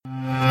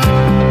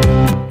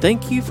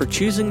Thank you for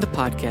choosing the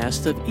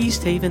podcast of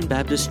East Haven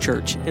Baptist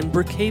Church in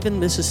Brookhaven,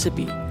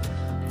 Mississippi.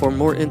 For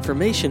more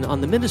information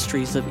on the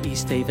ministries of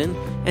East Haven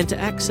and to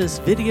access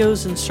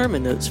videos and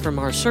sermon notes from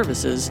our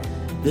services,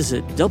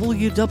 visit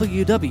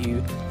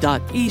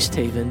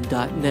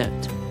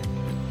www.easthaven.net.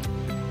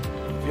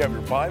 If you have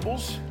your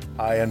Bibles,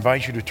 I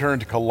invite you to turn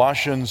to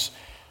Colossians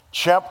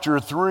chapter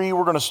 3.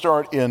 We're going to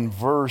start in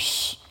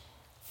verse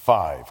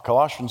 5.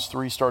 Colossians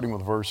 3, starting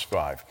with verse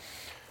 5.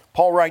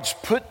 Paul writes,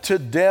 "Put to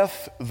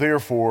death,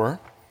 therefore,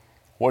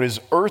 what is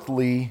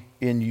earthly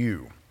in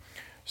you: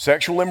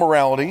 sexual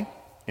immorality,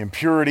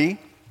 impurity,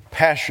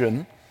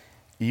 passion,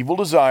 evil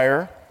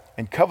desire,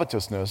 and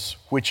covetousness,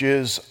 which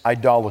is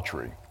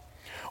idolatry.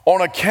 On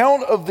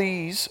account of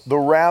these, the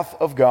wrath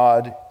of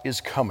God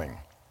is coming.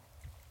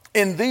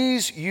 In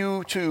these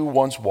you too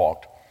once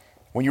walked,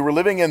 when you were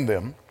living in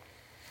them,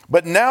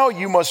 but now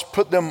you must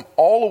put them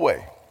all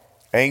away: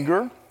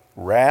 anger,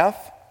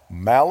 wrath,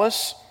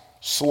 malice,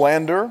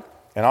 slander,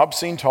 and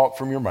obscene talk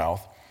from your mouth.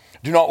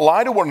 Do not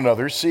lie to one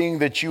another, seeing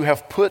that you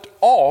have put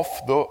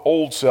off the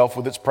old self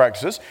with its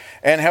practices,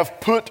 and have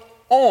put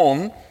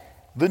on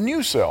the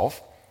new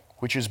self,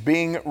 which is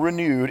being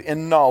renewed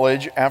in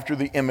knowledge after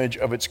the image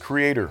of its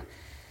creator.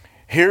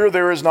 Here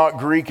there is not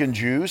Greek and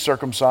Jew,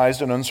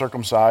 circumcised and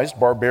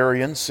uncircumcised,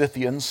 barbarian,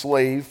 Scythian,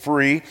 slave,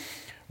 free,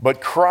 but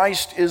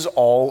Christ is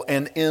all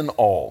and in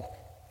all.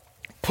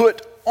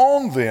 Put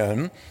on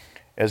then,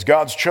 as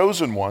God's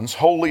chosen ones,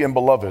 holy and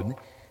beloved,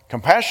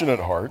 compassionate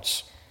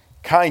hearts,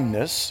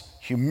 kindness,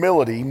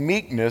 humility,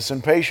 meekness,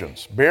 and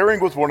patience, bearing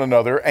with one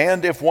another,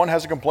 and if one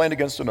has a complaint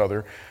against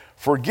another,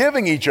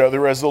 forgiving each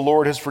other as the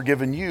Lord has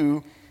forgiven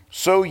you,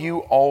 so you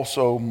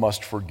also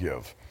must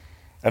forgive.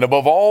 And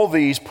above all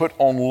these, put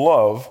on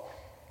love,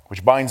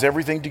 which binds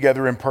everything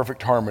together in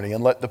perfect harmony,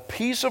 and let the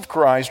peace of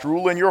Christ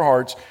rule in your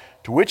hearts,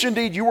 to which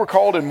indeed you were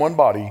called in one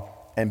body,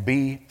 and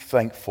be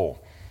thankful.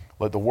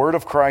 Let the word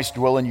of Christ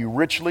dwell in you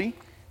richly,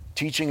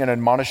 teaching and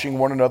admonishing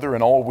one another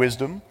in all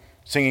wisdom,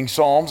 singing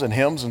psalms and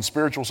hymns and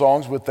spiritual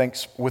songs with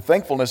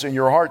thankfulness in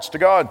your hearts to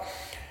God.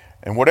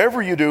 And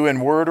whatever you do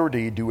in word or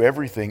deed, do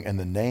everything in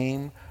the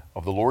name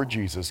of the Lord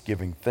Jesus,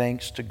 giving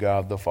thanks to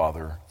God the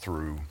Father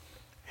through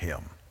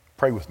him."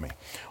 Pray with me.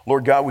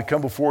 Lord God, we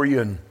come before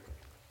you and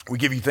we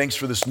give you thanks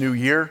for this new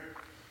year.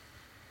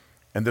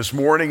 And this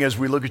morning, as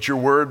we look at your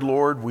word,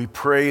 Lord, we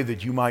pray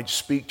that you might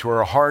speak to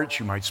our hearts,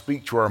 you might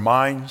speak to our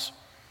minds.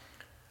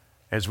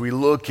 As we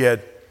look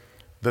at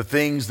the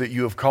things that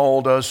you have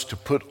called us to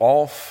put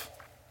off,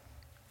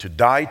 to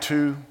die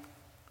to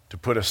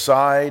put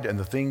aside, and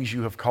the things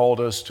you have called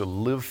us to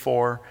live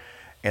for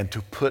and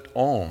to put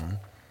on,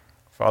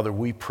 Father,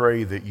 we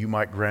pray that you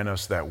might grant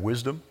us that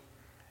wisdom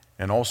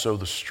and also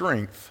the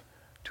strength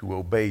to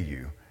obey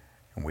you.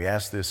 And we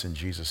ask this in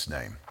Jesus'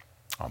 name.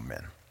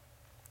 Amen.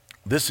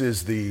 This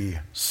is the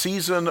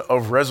season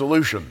of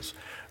resolutions.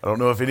 I don't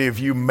know if any of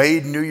you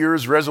made New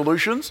Year's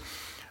resolutions,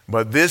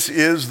 but this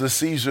is the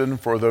season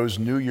for those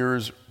New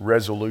Year's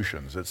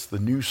resolutions. It's the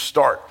new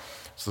start.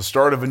 It's the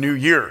start of a new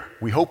year.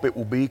 We hope it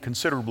will be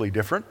considerably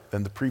different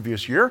than the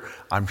previous year,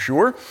 I'm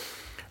sure.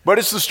 But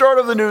it's the start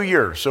of the new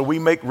year, so we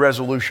make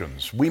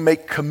resolutions. We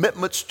make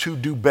commitments to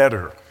do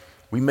better.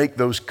 We make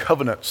those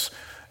covenants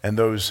and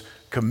those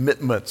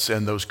commitments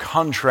and those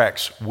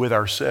contracts with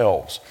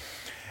ourselves.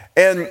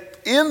 And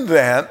in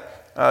that,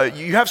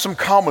 you have some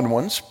common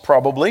ones,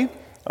 probably.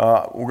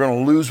 We're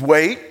going to lose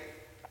weight,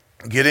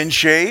 get in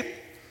shape.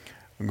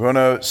 I'm going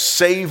to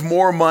save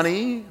more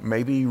money,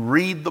 maybe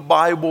read the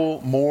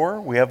Bible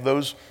more. We have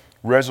those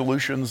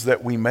resolutions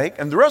that we make.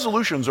 And the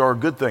resolutions are a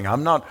good thing.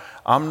 I'm not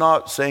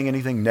saying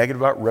anything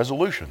negative about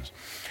resolutions.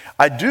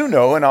 I do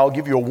know, and I'll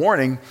give you a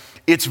warning,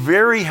 it's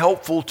very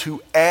helpful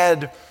to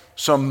add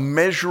some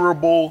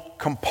measurable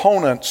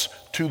components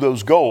to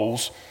those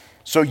goals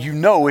so you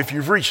know if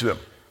you've reached them.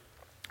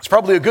 It's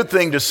probably a good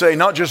thing to say,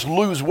 not just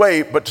lose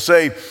weight, but to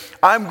say,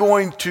 I'm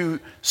going to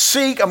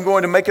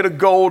make it a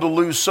goal to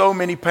lose so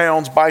many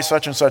pounds by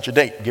such and such a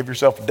date. Give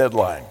yourself a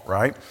deadline,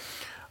 right?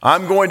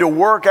 I'm going to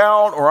work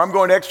out, or I'm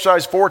going to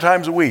exercise 4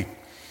 times a week.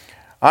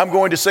 I'm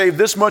going to save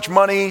this much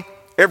money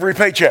every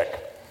paycheck.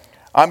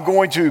 I'm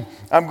going to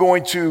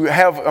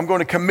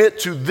commit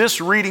to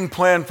this reading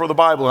plan for the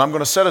Bible, and I'm going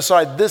to set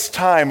aside this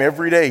time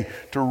every day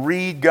to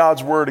read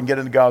God's word and get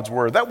into God's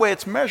word. That way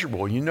it's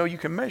measurable. You know you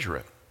can measure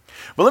it.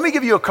 But let me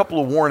give you a couple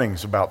of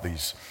warnings about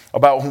these,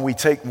 about when we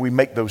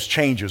make those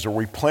changes or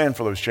we plan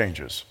for those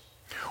changes.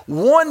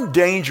 One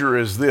danger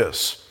is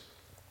this: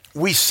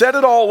 we set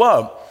it all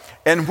up,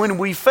 and when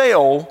we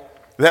fail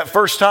that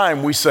first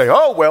time, we say,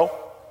 "Oh, well,"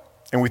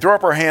 and we throw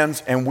up our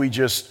hands and we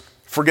just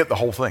forget the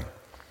whole thing.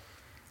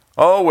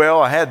 "Oh,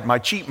 well, my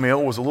cheat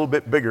meal was a little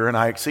bit bigger and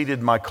I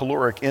exceeded my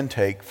caloric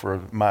intake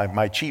for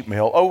my cheat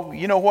meal. Oh,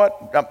 you know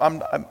what?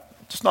 I'm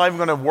just not even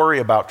going to worry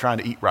about trying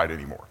to eat right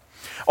anymore.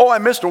 Oh, I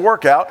missed a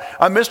workout.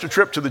 I missed a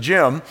trip to the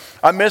gym.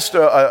 I missed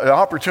an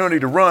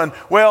opportunity to run.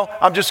 Well,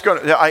 I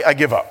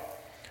give up.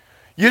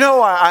 You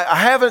know, I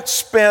haven't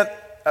spent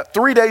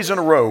 3 days in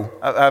a row.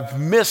 I've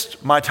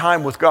missed my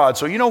time with God.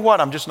 So you know what?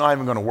 I'm just not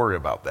even going to worry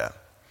about that."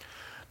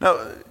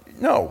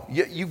 No,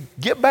 you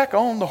get back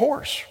on the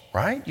horse,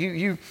 right?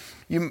 You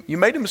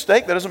made a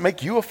mistake. That doesn't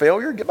make you a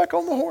failure. Get back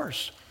on the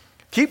horse.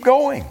 Keep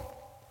going.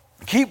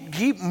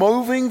 Keep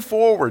moving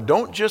forward.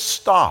 Don't just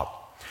stop.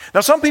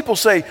 Now, some people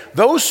say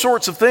those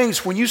sorts of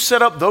things, when you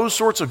set up those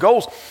sorts of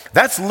goals,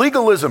 that's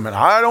legalism, and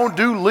I don't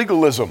do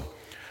legalism.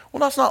 Well,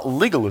 that's not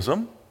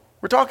legalism.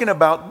 We're talking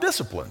about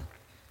discipline.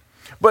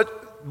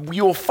 But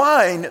you'll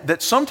find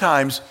that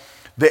sometimes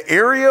the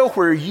area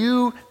where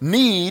you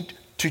need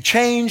to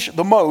change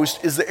the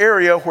most is the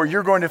area where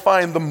you're going to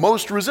find the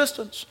most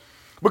resistance,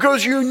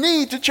 because you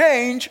need to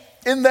change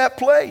in that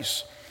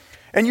place.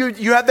 And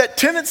you have that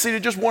tendency to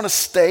just want to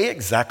stay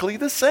exactly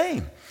the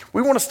same.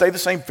 We want to stay the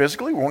same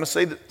physically. We want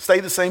to stay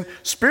the same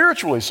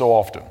spiritually so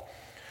often.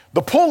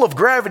 The pull of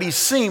gravity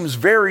seems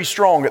very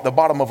strong at the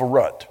bottom of a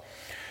rut.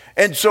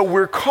 And so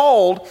we're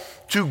called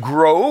to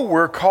grow.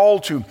 We're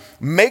called to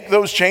make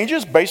those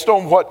changes based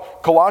on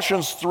what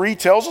Colossians 3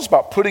 tells us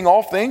about putting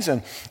off things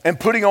and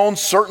putting on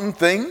certain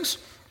things.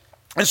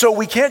 And so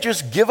we can't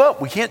just give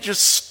up. We can't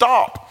just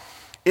stop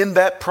in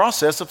that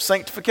process of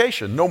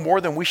sanctification, no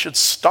more than we should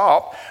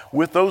stop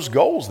with those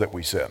goals that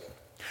we set.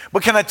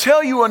 But can I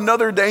tell you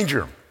another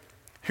danger?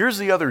 Here's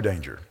the other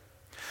danger.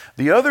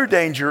 The other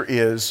danger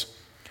is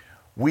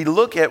we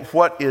look at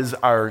what is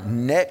our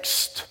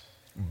next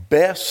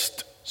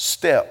best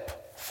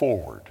step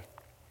forward.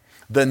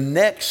 The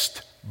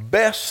next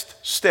best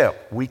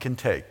step we can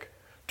take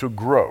to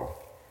grow,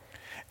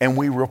 and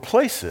we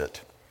replace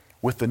it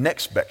with the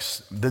next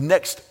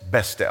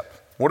best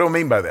step. What do I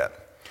mean by that?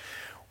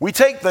 We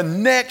take the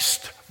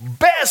next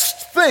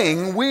best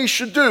thing we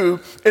should do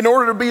in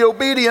order to be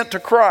obedient to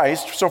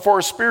Christ, so far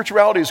as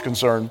spirituality is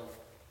concerned,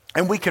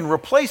 and we can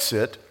replace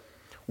it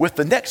with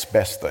the next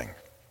best thing.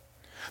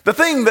 The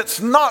thing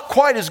that's not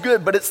quite as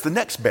good, but it's the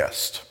next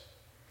best.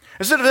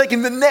 Instead of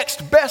taking the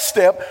next best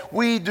step,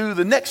 we do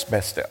the next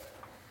best step.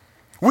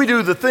 We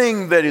do the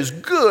thing that is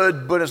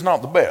good, but it's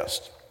not the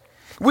best.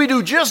 We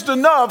do just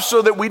enough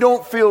so that we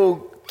don't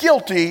feel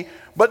guilty,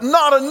 but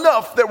not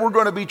enough that we're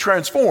going to be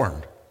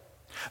transformed.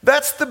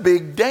 That's the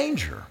big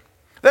danger.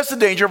 That's the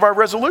danger of our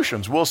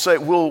resolutions.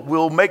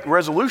 We'll make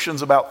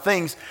resolutions about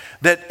things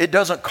that it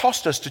doesn't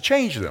cost us to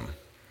change them.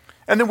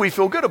 And then we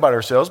feel good about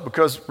ourselves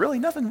because really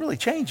nothing really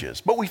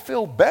changes. But we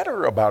feel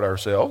better about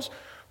ourselves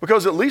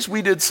because at least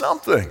we did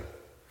something.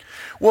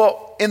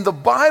 Well, in the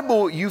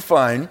Bible, you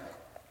find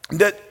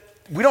that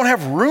we don't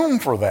have room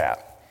for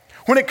that.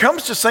 When it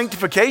comes to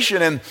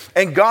sanctification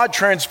and God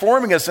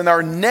transforming us in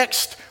our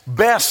next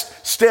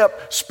best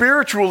step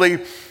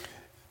spiritually,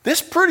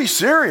 this is pretty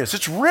serious.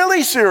 It's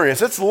really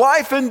serious. It's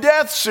life and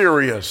death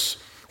serious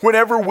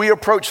whenever we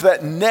approach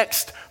that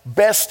next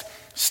best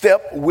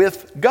step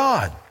with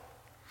God.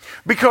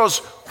 Because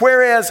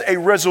whereas a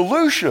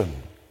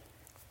resolution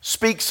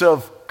speaks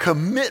of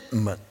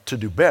commitment to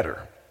do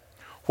better,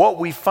 what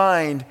we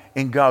find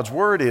in God's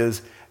word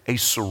is a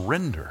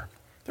surrender.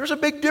 There's a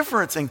big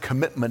difference in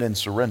commitment and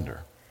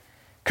surrender.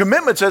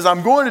 Commitment says,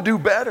 I'm going to do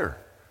better.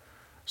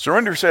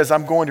 Surrender says,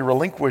 I'm going to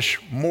relinquish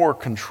more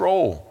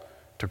control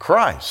to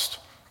Christ.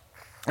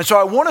 And so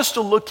I want us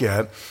to look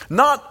at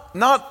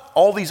not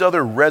all these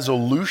other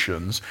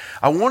resolutions.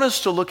 I want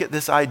us to look at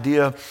this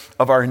idea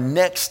of our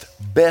next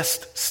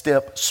best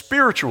step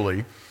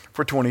spiritually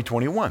for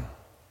 2021.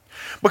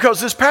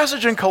 Because this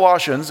passage in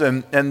Colossians,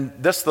 and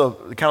that's the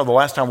kind of the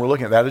last time we're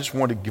looking at that, I just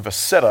wanted to give a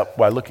setup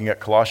by looking at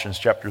Colossians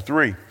chapter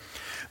 3.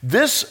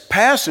 This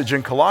passage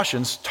in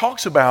Colossians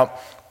talks about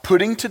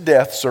putting to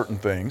death certain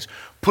things,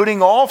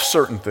 putting off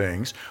certain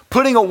things,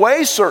 putting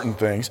away certain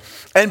things,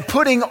 and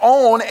putting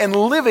on and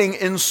living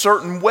in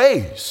certain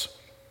ways.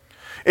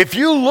 If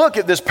you look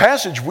at this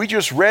passage we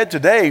just read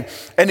today,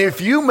 and if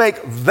you make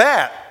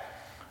that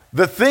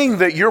the thing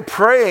that you're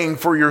praying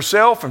for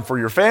yourself and for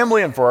your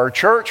family and for our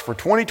church for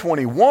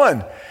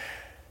 2021,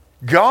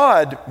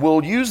 God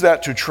will use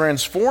that to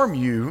transform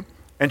you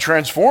and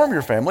transform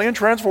your family and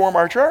transform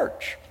our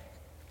church.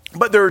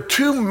 But there are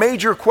two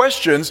major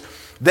questions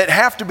that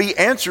have to be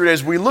answered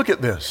as we look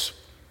at this.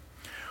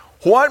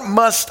 What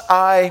must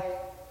I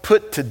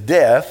put to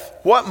death?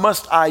 What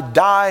must I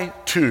die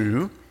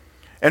to?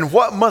 And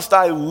what must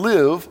I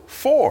live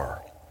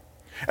for?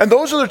 And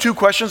those are the two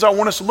questions I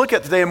want us to look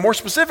at today. And more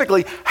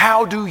specifically,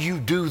 how do you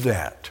do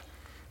that?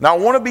 Now, I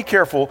want to be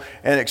careful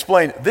and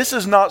explain, this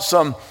is not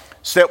some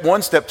step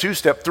 1, step 2,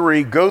 step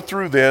 3, go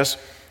through this,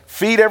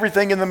 feed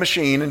everything in the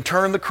machine and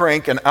turn the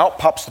crank and out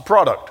pops the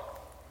product.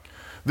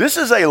 This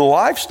is a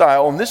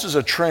lifestyle, and this is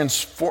a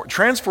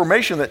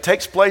transformation that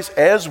takes place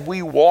as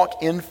we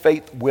walk in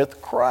faith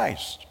with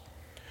Christ.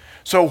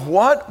 So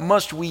what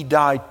must we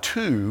die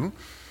to,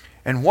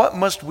 and what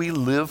must we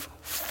live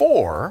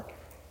for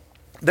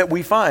that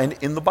we find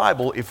in the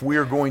Bible if we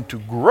are going to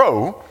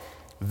grow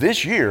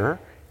this year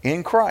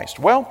in Christ?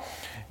 Well,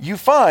 you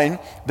find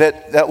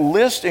that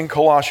list in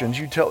Colossians,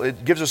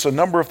 it gives us a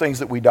number of things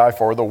that we die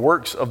for: the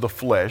works of the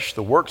flesh,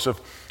 the works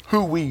of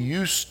who we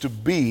used to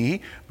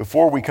be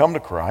before we come to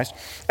Christ,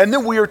 and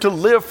then we are to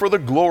live for the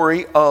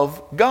glory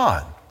of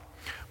God.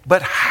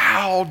 But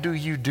how do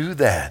you do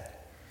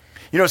that?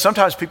 You know,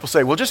 sometimes people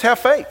say, well, just have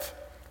faith.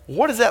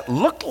 What does that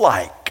look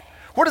like?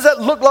 What does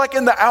that look like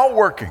in the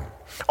outworking?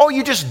 Oh,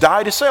 you just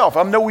die to self.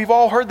 I know we've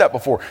all heard that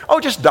before. Oh,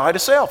 just die to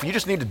self. You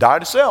just need to die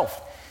to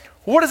self.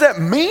 What does that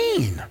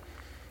mean?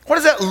 What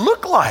does that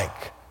look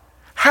like?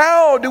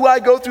 How do I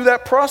go through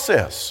that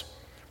process?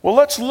 Well,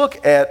 let's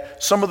look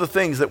at some of the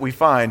things that we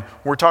find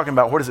when we're talking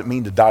about what does it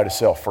mean to die to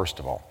self, first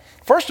of all.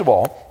 First of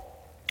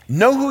all,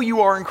 know who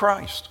you are in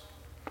Christ.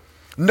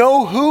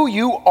 Know who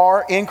you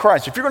are in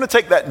Christ. If you're going to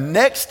take that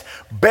next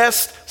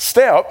best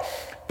step,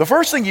 the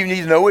first thing you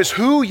need to know is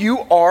who you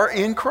are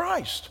in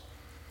Christ.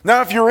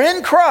 Now, if you're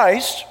in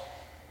Christ,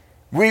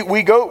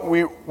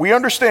 we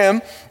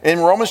understand in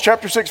Romans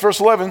chapter 6, verse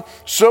 11,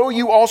 so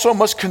you also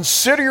must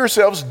consider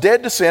yourselves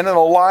dead to sin and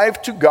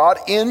alive to God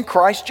in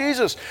Christ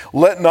Jesus.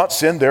 Let not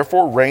sin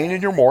therefore reign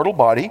in your mortal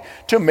body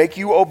to make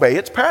you obey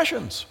its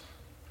passions.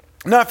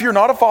 Now, if you're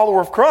not a follower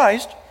of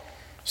Christ,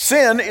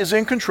 sin is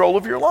in control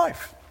of your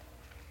life.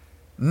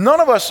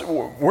 None of us,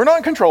 we're not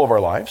in control of our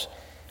lives.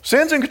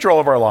 Sin's in control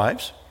of our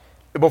lives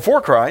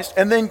before Christ,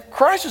 and then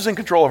Christ is in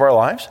control of our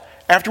lives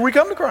after we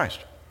come to Christ.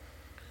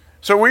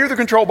 So we're either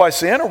controlled by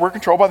sin or we're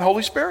controlled by the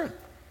Holy Spirit.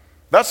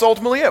 That's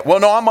ultimately it. Well,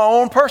 no, I'm my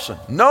own person.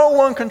 No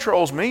one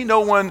controls me.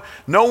 No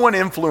one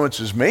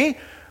influences me.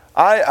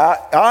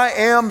 I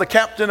am the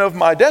captain of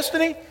my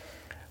destiny.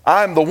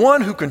 I'm the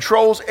one who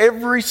controls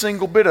every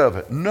single bit of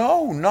it.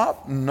 No,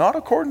 not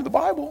according to the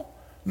Bible.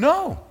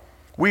 No.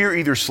 We are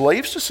either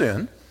slaves to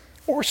sin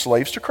or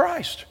slaves to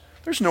Christ.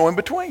 There's no in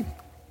between.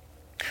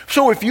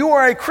 So if you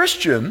are a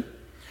Christian,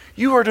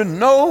 you are to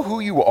know who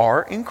you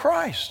are in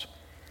Christ.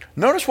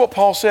 Notice what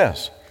Paul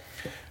says.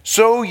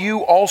 So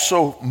you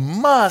also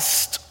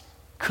must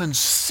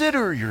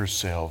consider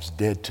yourselves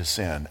dead to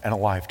sin and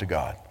alive to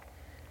God.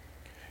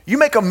 You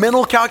make a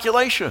mental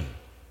calculation.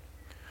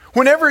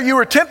 Whenever you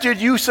are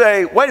tempted, you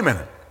say, wait a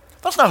minute,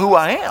 that's not who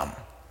I am.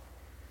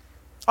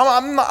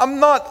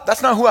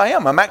 That's not who I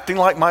am. I'm acting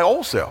like my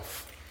old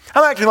self.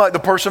 I'm acting like the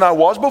person I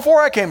was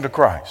before I came to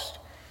Christ.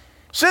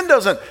 Sin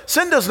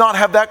does not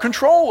have that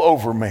control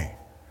over me.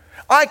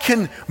 I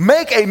can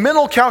make a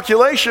mental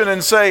calculation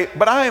and say,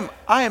 but I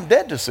am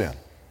dead to sin.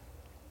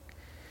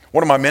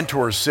 One of my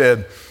mentors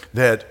said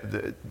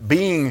that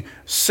being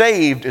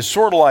saved is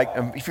sort of like,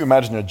 if you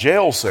imagine a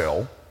jail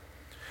cell,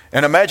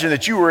 and imagine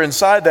that you were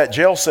inside that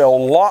jail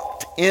cell,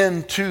 locked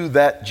into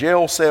that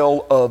jail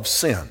cell of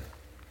sin.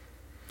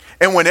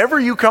 And whenever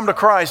you come to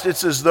Christ,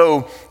 it's as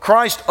though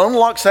Christ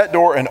unlocks that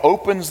door and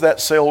opens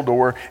that cell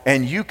door,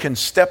 and you can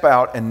step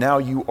out, and now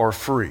you are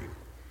free.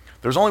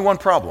 There's only one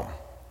problem.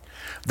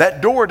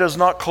 That door does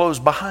not close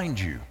behind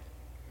you.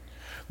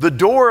 The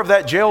door of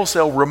that jail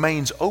cell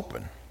remains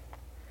open.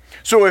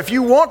 So if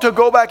you want to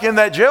go back in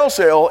that jail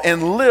cell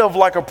and live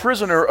like a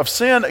prisoner of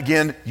sin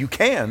again, you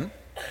can,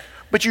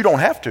 but you don't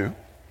have to,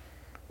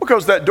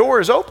 because that door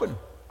is open.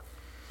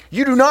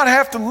 You do not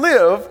have to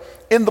live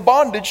in the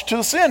bondage to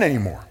the sin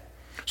anymore.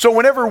 So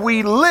whenever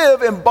we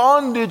live in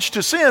bondage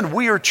to sin,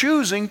 we are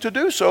choosing to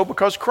do so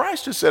because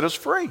Christ has set us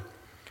free.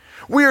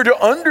 We are to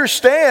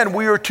understand,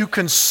 we are to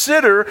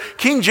consider,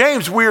 King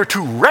James, we are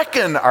to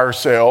reckon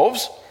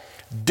ourselves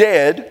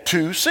dead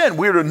to sin.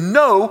 We are to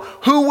know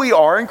who we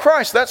are in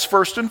Christ. That's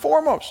first and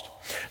foremost.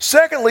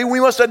 Secondly,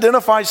 we must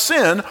identify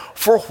sin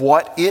for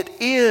what it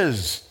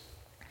is.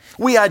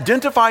 We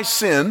identify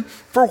sin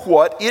for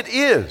what it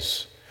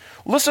is.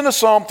 Listen to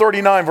Psalm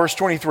 39, verse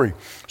 23.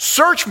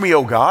 Search me,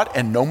 O God,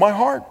 and know my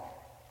heart.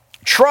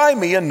 Try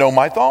me and know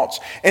my thoughts,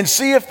 and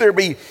see if there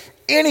be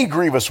any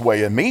grievous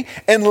way in me,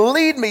 and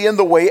lead me in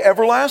the way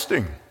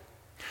everlasting.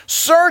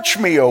 Search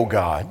me, O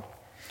God.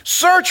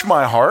 Search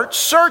my heart,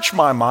 search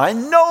my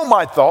mind, know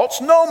my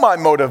thoughts, know my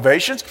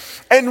motivations,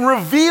 and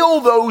reveal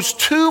those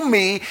to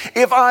me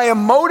if I am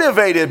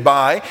motivated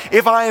by,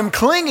 if I am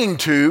clinging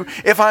to,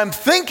 if I'm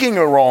thinking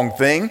the wrong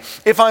thing,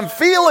 if I'm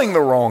feeling the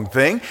wrong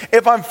thing,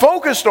 if I'm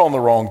focused on the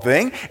wrong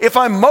thing, if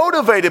I'm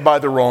motivated by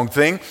the wrong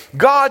thing.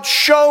 God,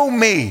 show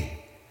me.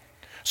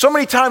 So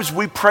many times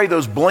we pray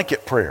those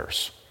blanket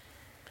prayers.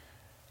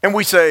 And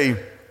we say,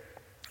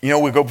 we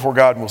go before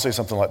God and we'll say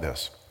something like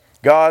this.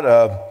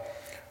 God,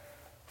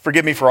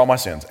 forgive me for all my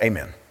sins.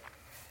 Amen.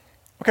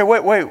 Okay,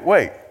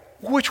 wait.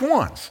 Which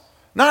ones?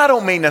 Now, I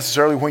don't mean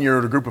necessarily when you're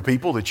in a group of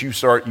people that you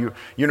start,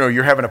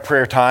 you're having a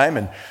prayer time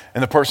and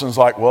the person's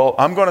like, well,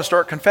 I'm going to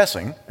start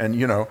confessing.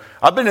 And,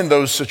 I've been in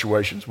those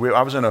situations.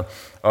 I was in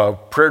a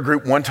prayer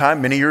group one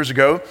time many years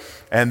ago,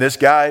 and this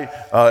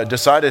guy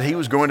decided he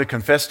was going to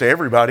confess to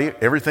everybody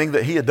everything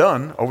that he had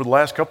done over the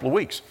last couple of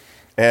weeks.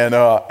 And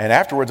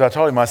afterwards I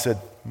told him, I said,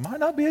 might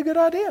not be a good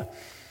idea.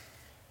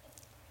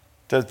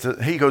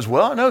 He goes,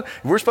 well, no,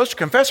 we're supposed to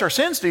confess our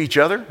sins to each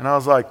other. And I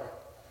was like,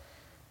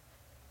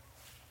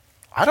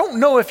 I don't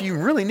know if you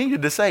really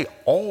needed to say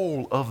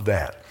all of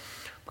that.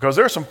 Because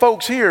there are some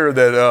folks here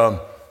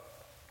that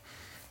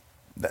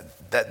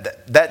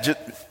just,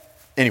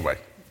 anyway,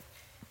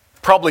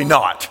 probably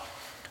not.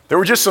 There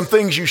were just some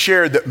things you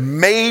shared that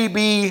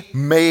maybe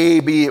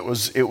it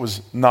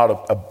was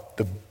not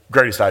the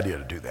greatest idea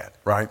to do that,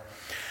 right?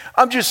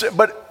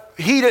 But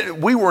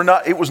we were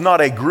not, it was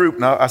not a group,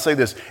 now I say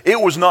this, it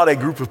was not a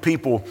group of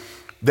people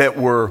that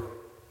were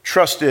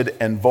trusted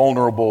and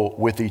vulnerable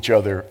with each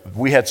other.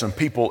 We had some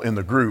people in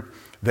the group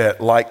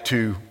that like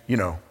to,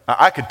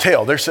 I could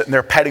tell they're sitting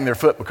there patting their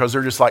foot because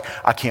they're just like,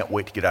 I can't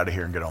wait to get out of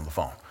here and get on the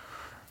phone.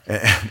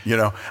 And,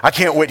 I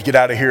can't wait to get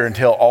out of here and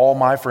tell all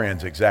my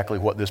friends exactly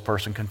what this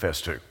person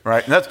confessed to,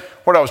 right? And that's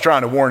what I was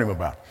trying to warn him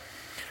about.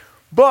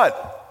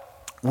 But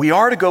we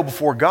are to go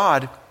before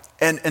God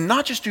and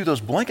not just do those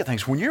blanket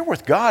things. When you're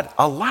with God,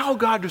 allow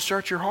God to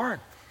search your heart.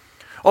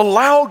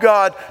 Allow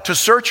God to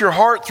search your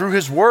heart through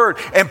His Word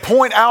and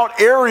point out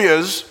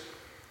areas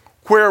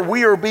where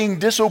we are being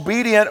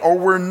disobedient or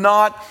we're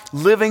not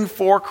living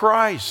for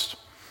Christ.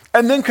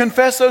 And then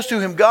confess those to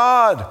Him.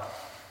 God,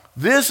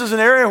 this is an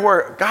area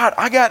where, God,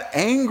 I got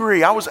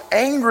angry. I was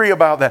angry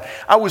about that.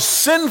 I was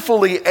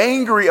sinfully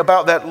angry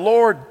about that.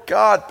 Lord,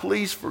 God,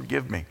 please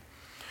forgive me.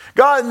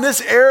 God, in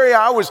this area,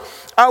 I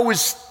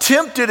was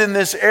tempted in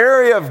this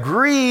area of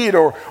greed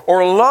or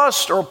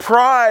lust or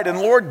pride. And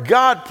Lord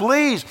God,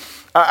 please,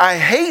 I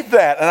hate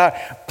that.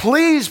 And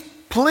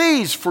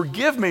please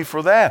forgive me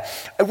for that.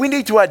 We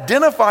need to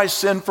identify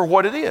sin for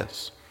what it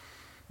is.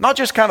 Not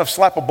just kind of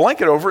slap a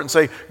blanket over it and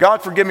say,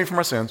 God, forgive me for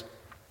my sins,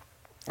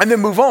 and then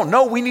move on.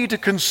 No, we need to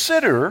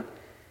consider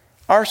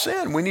our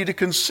sin. We need to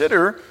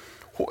consider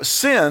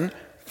sin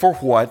for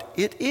what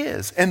it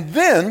is. And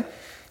then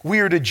we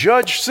are to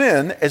judge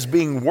sin as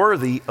being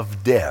worthy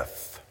of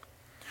death.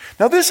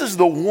 Now, this is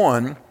the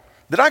one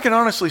that I can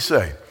honestly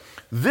say,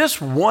 this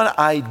one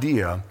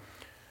idea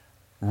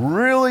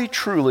really,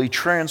 truly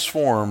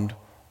transformed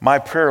my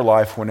prayer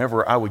life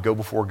whenever I would go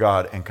before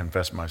God and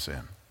confess my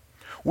sin.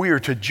 We are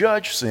to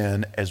judge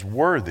sin as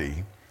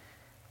worthy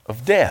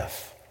of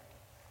death.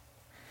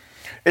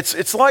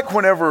 It's like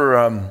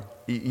whenever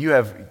you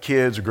have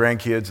kids or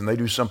grandkids and they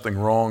do something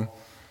wrong,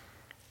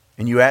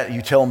 and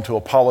you tell them to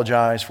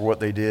apologize for what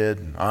they did.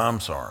 And, I'm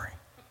sorry.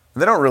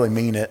 And they don't really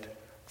mean it.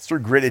 It's through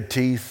gritted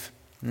teeth.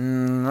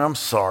 I'm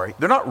sorry.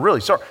 They're not really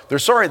sorry. They're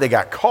sorry they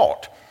got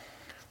caught.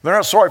 They're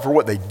not sorry for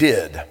what they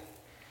did.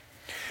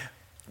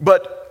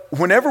 But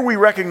whenever we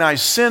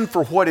recognize sin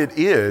for what it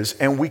is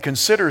and we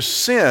consider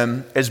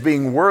sin as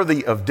being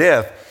worthy of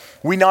death,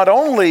 we not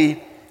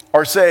only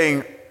are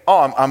saying,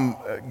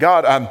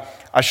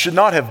 I should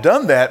not have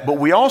done that, but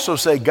we also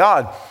say,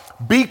 God,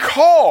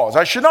 because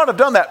I should not have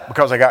done that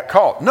because I got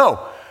caught.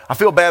 No, I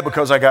feel bad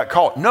because I got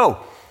caught. No,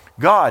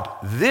 God,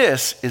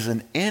 this is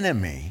an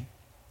enemy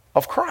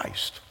of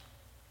Christ.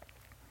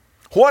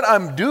 What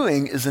I'm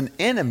doing is an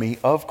enemy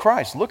of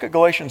Christ. Look at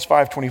Galatians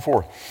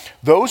 5:24.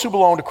 Those who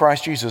belong to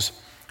Christ Jesus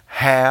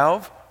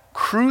have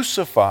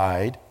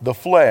crucified the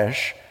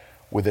flesh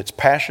with its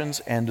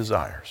passions and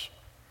desires.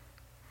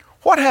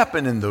 What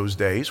happened in those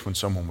days when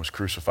someone was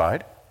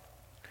crucified?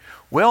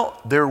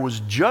 Well, there was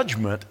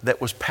judgment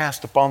that was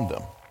passed upon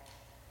them.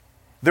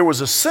 There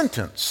was a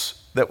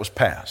sentence that was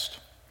passed.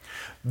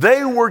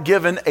 They were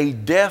given a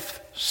death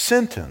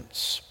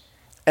sentence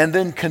and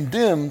then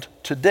condemned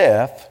to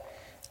death,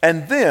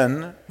 and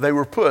then they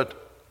were put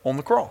on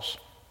the cross.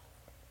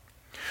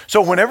 So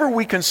whenever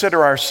we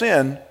consider our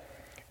sin,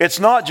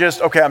 it's not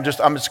just, okay,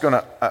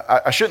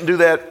 I shouldn't do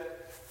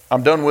that,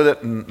 I'm done with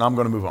it, and I'm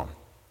going to move on.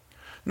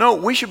 No,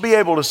 we should be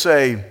able to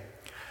say,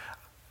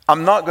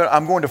 I'm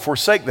going to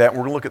forsake that, and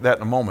we're going to look at that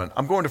in a moment.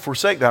 I'm going to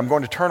forsake that, I'm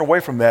going to turn away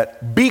from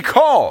that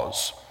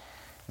because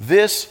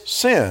this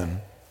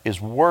sin is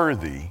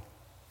worthy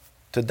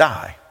to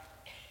die.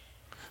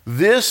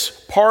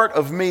 This part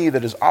of me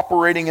that is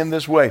operating in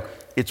this way,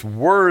 it's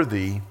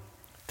worthy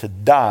to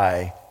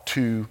die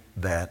to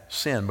that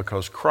sin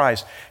because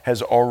Christ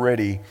has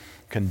already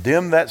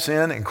condemned that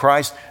sin, and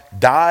Christ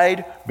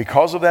died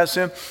because of that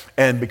sin,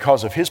 and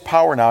because of His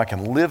power now I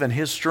can live in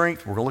His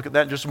strength. We're going to look at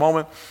that in just a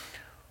moment.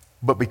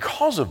 But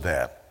because of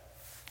that,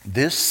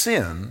 this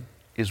sin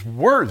is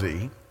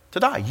worthy to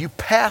die. You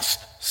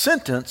passed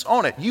sentence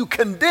on it. You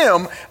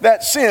condemn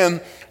that sin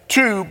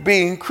to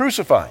being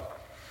crucified.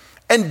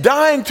 And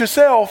dying to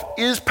self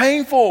is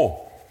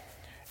painful.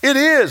 It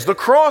is. The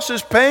cross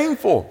is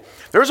painful.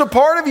 There's a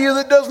part of you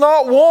that does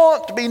not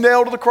want to be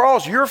nailed to the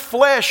cross. Your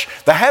flesh,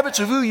 the habits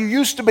of who you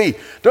used to be,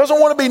 doesn't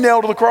want to be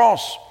nailed to the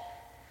cross.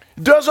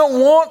 It doesn't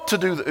want to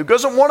do that. It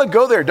doesn't want to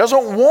go there. It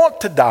doesn't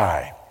want to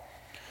die.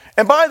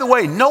 And by the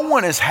way, no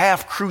one is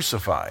half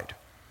crucified.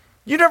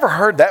 You never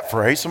heard that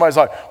phrase. Somebody's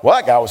like, well,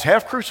 that guy was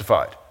half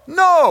crucified.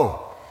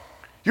 No.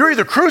 You're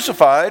either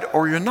crucified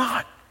or you're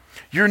not.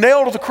 You're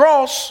nailed to the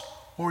cross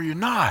or you're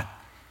not.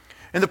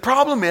 And the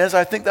problem is,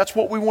 I think that's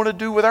what we want to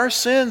do with our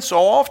sin so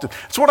often.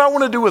 It's what I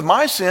want to do with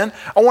my sin.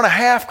 I want to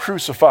half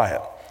crucify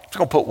it. I'm just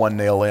going to put one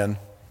nail in.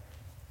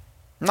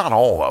 Not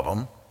all of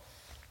them.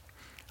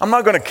 I'm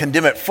not going to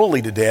condemn it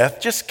fully to death,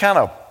 just kind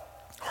of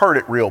hurt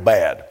it real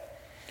bad.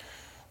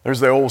 There's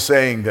the old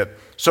saying that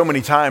so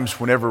many times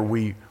whenever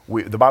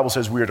the Bible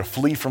says we are to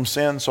flee from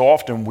sin, so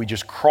often we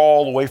just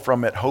crawl away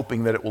from it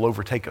hoping that it will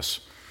overtake us.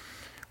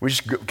 We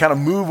just kind of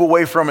move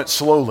away from it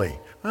slowly.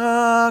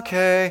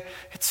 Okay,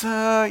 it's,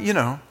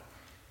 And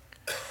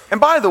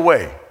by the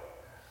way,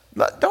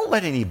 Don't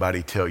let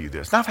anybody tell you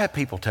this. Now, I've had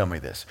people tell me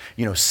this.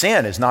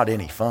 Sin is not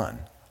any fun.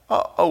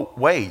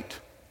 Wait.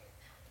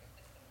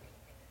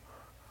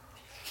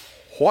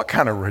 What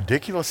kind of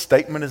ridiculous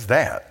statement is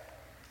that?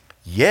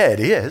 Yeah, it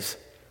is.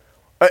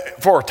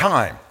 For a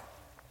time.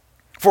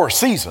 For a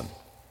season.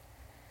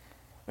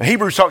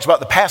 Hebrews talks about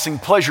the passing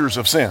pleasures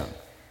of sin.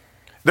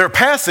 They're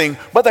passing,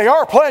 but they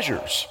are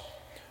pleasures.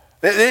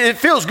 It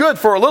feels good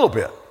for a little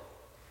bit.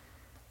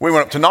 We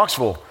went up to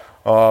Knoxville.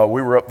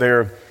 We were up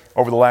there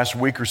over the last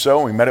week or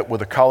so. We met up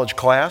with a college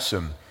class,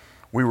 and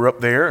we were up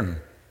there and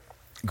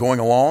going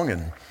along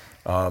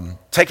and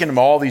taking them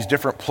to all these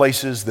different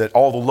places that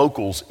all the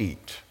locals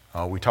eat.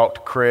 We talked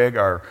to Craig,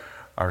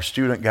 our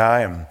student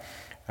guy, and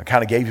I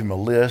kind of gave him a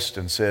list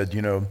and said,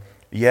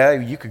 yeah,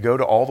 you could go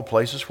to all the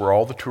places where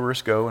all the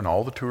tourists go and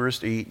all the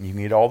tourists eat, and you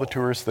can eat all the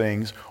tourist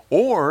things,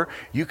 or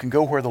you can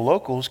go where the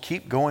locals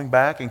keep going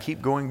back and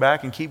keep going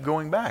back and keep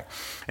going back.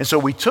 And so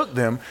we took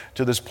them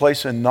to this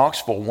place in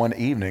Knoxville one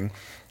evening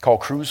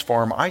called Cruz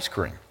Farm Ice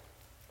Cream.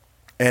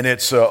 And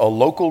it's a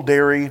local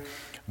dairy.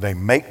 They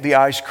make the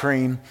ice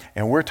cream,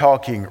 and we're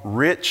talking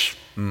rich.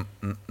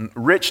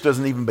 Rich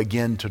doesn't even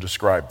begin to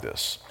describe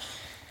this.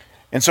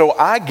 And so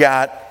I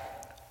got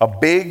a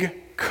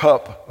big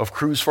cup of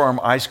Cruz Farm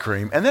ice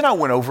cream, and then I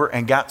went over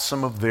and got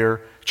some of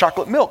their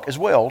chocolate milk as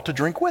well to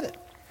drink with it.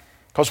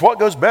 Because what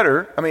goes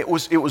better, it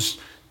was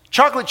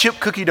chocolate chip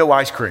cookie dough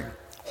ice cream.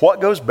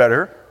 What goes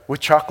better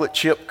with chocolate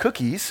chip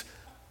cookies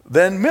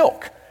than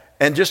milk?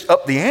 And just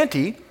up the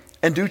ante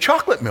and do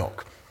chocolate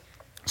milk.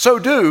 So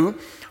do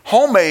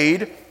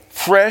homemade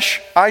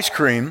fresh ice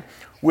cream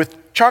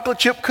with chocolate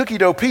chip cookie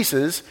dough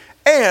pieces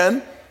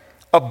and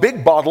a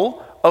big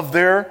bottle of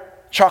their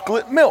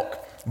chocolate milk.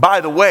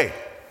 By the way,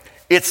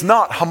 it's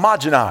not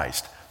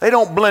homogenized. They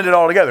don't blend it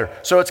all together.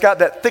 So it's got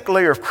that thick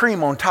layer of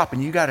cream on top,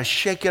 and you got to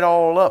shake it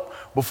all up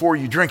before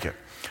you drink it.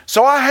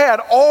 So I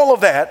had all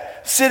of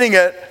that sitting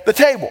at the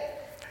table,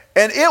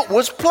 and it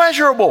was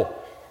pleasurable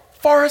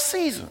for a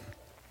season.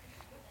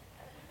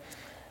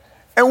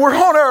 And we're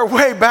on our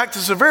way back to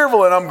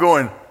Sevierville, and I'm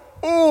going,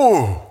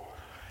 ooh,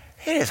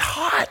 it is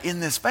hot in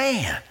this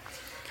van.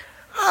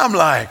 I'm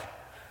like,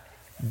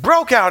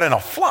 broke out in a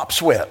flop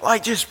sweat.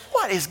 Like, just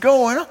what is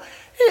going on?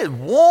 It is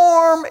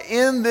warm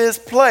in this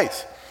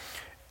place.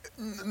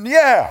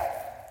 Yeah,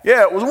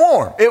 it was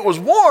warm. It was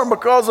warm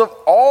because of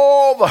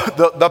all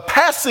the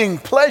passing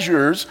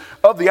pleasures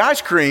of the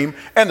ice cream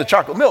and the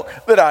chocolate milk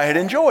that I had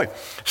enjoyed.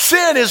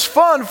 Sin is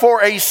fun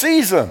for a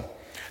season.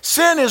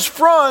 Sin is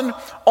fun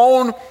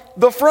on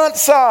the front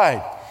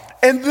side.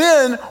 And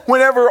then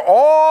whenever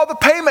all the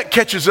payment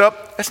catches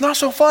up, it's not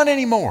so fun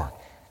anymore.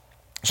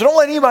 So don't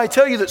let anybody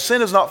tell you that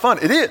sin is not fun.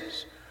 It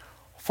is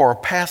for a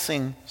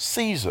passing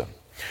season.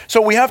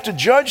 So we have to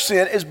judge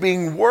sin as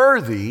being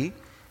worthy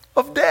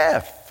of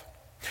death.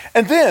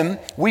 And then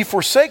we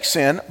forsake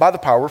sin by the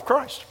power of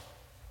Christ.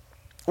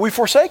 We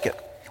forsake it.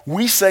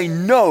 We say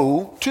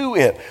no to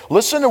it.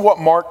 Listen to what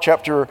Mark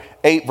chapter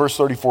 8 verse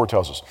 34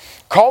 tells us.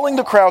 Calling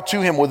the crowd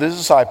to him with his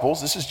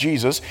disciples, this is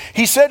Jesus,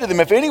 he said to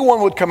them, if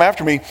anyone would come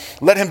after me,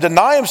 let him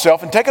deny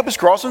himself and take up his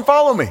cross and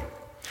follow me.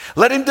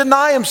 Let him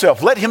deny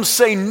himself. Let him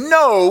say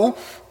no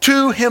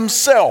to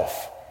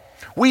himself.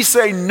 We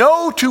say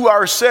no to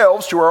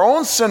ourselves, to our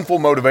own sinful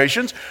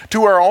motivations,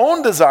 to our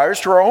own desires,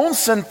 to our own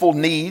sinful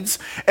needs,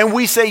 and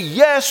we say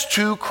yes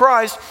to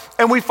Christ,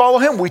 and we follow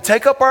him. We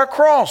take up our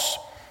cross.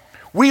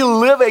 We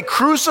live a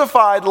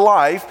crucified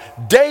life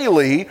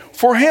daily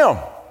for him.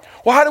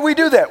 Well, how do we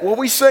do that? Well,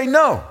 we say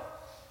no.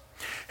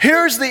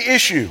 Here's the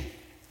issue.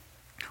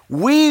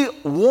 We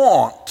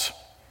want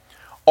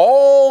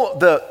all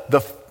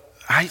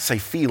I hate to say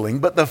feeling,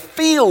 but the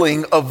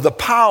feeling of the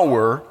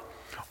power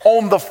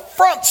on the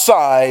front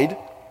side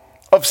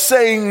of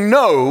saying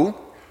no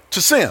to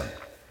sin.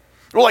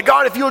 We're like,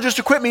 God, if you'll just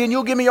equip me and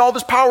you'll give me all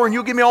this power and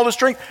you'll give me all this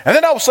strength, and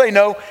then I'll say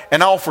no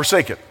and I'll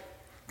forsake it.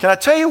 Can I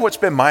tell you what's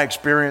been my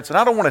experience? And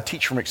I don't want to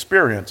teach from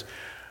experience,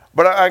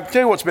 but I can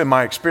tell you what's been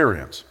my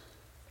experience.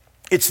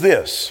 It's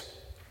this.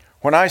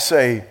 When I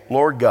say,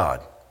 Lord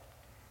God,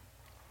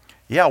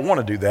 yeah, I want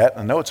to do that.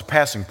 I know it's a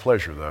passing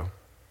pleasure though.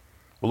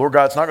 But Lord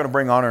God, it's not going to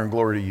bring honor and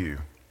glory to you.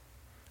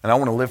 And I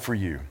want to live for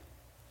you.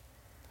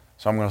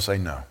 So I'm going to say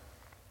no.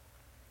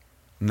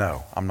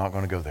 No, I'm not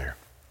going to go there.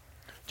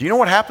 Do you know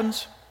what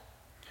happens?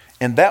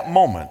 In that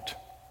moment,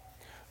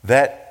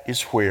 that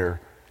is where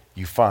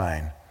you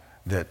find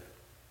that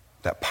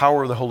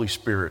power of the Holy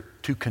Spirit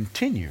to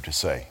continue to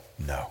say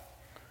no.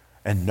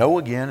 And no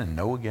again and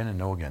no again and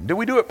no again. Did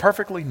we do it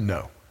perfectly?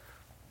 No.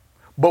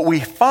 But we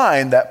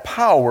find that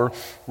power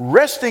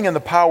resting in the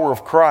power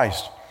of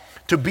Christ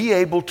to be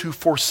able to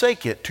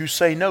forsake it, to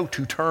say no,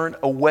 to turn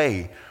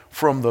away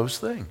from those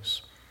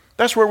things.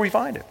 That's where we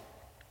find it.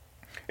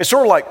 It's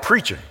sort of like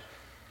preaching.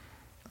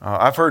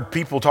 I've heard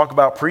people talk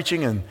about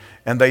preaching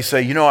and they say,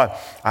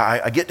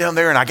 I get down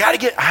there and I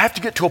have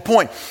to get to a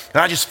point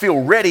and I just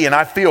feel ready and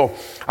I feel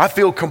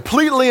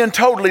completely and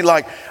totally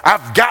like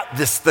I've got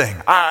this thing.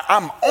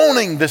 I'm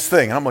owning this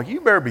thing. And I'm like,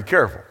 you better be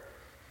careful.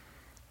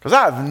 Because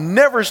I've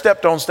never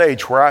stepped on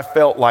stage where I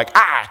felt like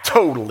I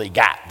totally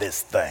got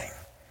this thing.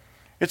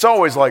 It's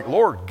always like,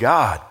 Lord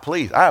God,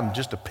 please, I am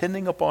just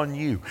depending upon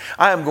you.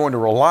 I am going to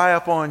rely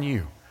upon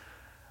you.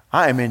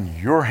 I am in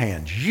your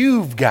hands.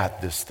 You've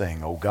got this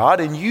thing, oh God,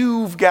 and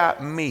you've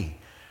got me.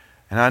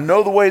 And I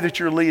know the way that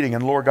you're leading,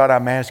 and Lord God,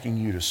 I'm asking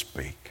you to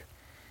speak.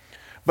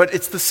 But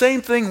it's the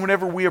same thing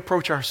whenever we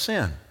approach our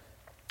sin.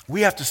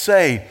 We have to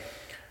say,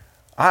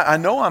 I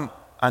know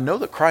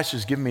that Christ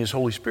has given me his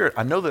Holy Spirit.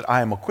 I know that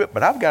I am equipped,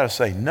 but I've got to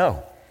say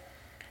no.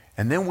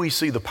 And then we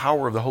see the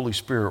power of the Holy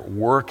Spirit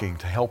working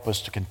to help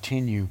us to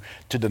continue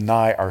to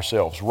deny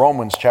ourselves.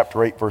 Romans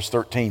chapter 8, verse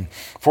 13.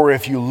 For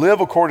if you live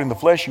according to the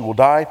flesh, you will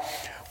die.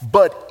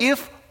 But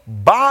if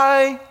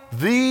by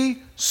the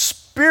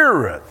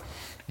Spirit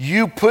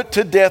you put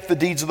to death the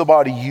deeds of the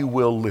body, you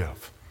will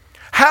live.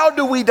 How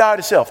do we die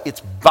to self?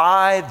 It's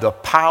by the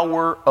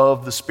power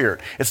of the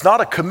Spirit. It's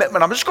not a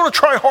commitment. I'm just going to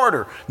try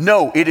harder.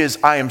 No, it is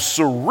I am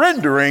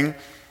surrendering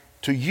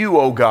to you,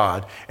 O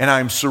God, and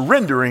I am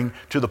surrendering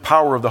to the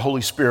power of the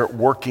Holy Spirit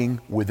working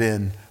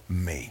within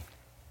me.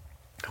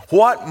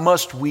 What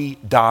must we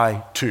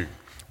die to?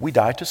 We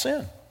die to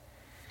sin.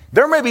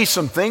 There may be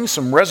some things,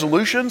 some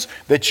resolutions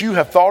that you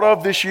have thought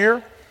of this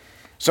year,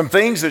 some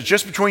things that's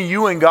just between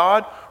you and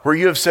God, where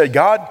you have said,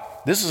 God,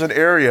 this is an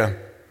area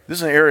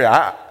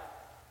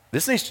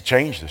this needs to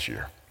change this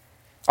year.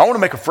 I want to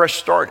make a fresh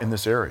start in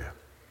this area.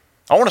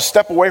 I want to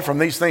step away from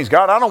these things.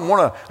 God, I don't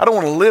want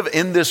to live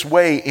in this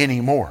way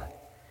anymore.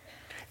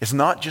 It's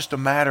not just a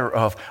matter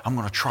of I'm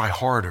going to try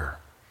harder.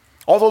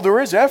 Although there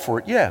is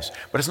effort, yes,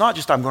 but it's not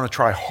just I'm going to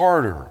try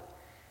harder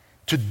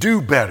to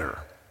do better.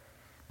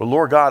 But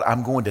Lord God,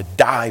 I'm going to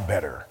die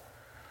better.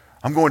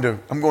 I'm going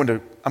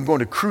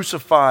to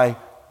crucify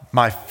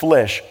my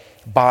flesh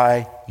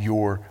by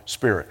your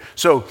Spirit.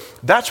 So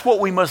that's what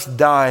we must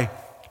die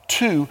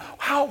to.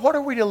 What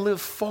are we to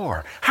live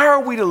for? How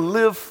are we to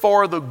live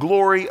for the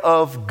glory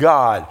of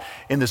God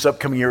in this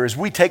upcoming year as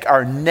we take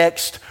our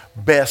next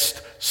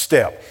best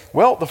step?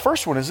 Well, the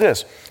first one is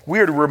this. We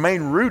are to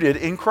remain rooted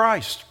in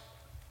Christ.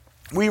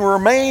 We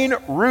remain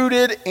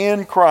rooted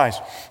in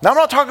Christ. Now, I'm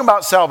not talking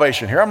about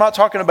salvation here. I'm not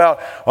talking about,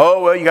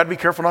 you got to be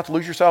careful not to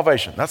lose your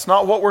salvation. That's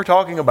not what we're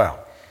talking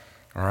about.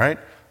 All right?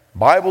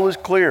 Bible is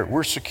clear.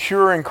 We're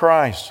secure in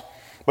Christ.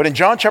 But in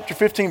John chapter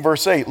 15,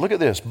 verse 8, look at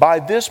this. By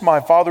this my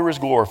Father is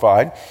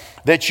glorified,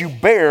 that you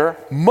bear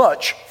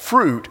much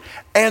fruit,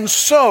 and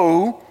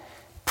so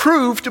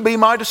prove to be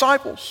my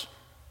disciples.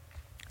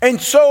 And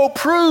so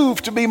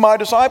prove to be my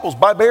disciples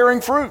by bearing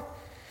fruit.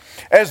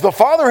 As the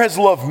Father has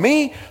loved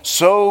me,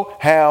 so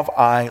have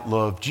I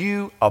loved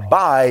you.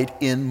 Abide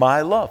in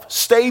my love.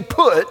 Stay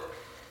put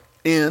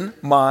in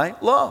my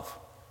love.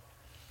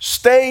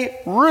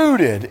 Stay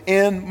rooted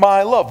in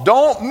my love.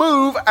 Don't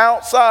move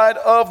outside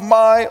of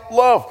my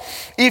love.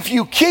 If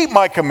you keep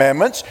my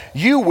commandments,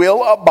 you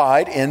will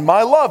abide in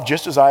my love,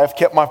 just as I have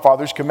kept my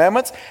Father's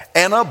commandments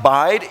and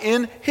abide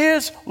in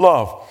his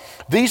love.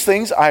 These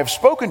things I have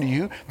spoken to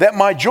you, that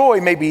my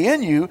joy may be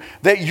in you,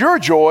 that your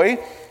joy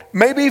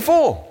may be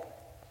full.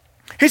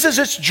 He says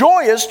it's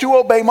joyous to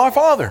obey my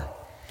Father.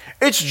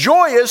 It's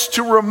joyous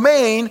to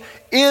remain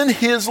in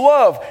his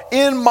love,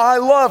 in my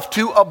love,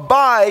 to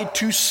abide,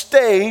 to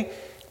stay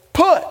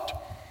put.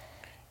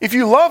 If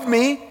you love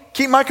me,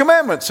 keep my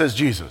commandments, says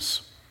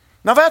Jesus.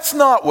 Now that's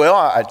not,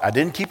 I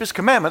didn't keep his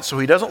commandments, so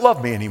he doesn't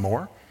love me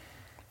anymore.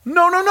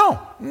 No.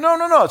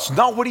 It's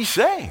not what he's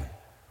saying.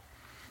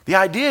 The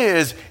idea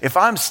is if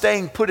I'm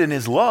staying put in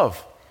his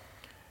love,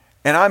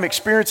 and I'm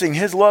experiencing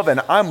his love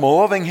and I'm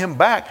loving him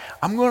back,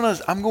 I'm going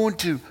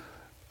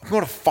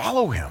to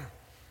follow him.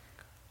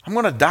 I'm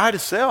going to die to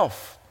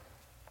self.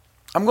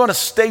 I'm going to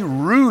stay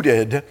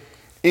rooted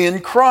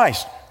in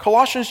Christ.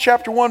 Colossians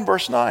chapter 1,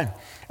 verse 9.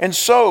 And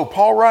so,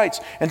 Paul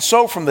writes, and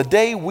so from the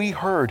day we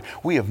heard,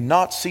 we have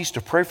not ceased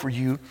to pray for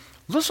you.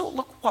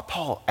 Look what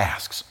Paul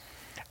asks.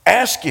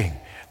 Asking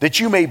that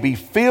you may be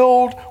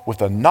filled with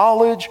the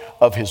knowledge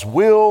of his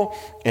will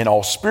in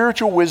all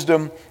spiritual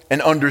wisdom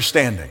and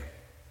understanding.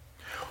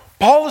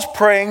 Paul is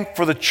praying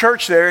for the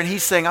church there, and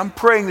he's saying, I'm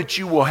praying that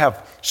you will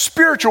have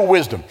spiritual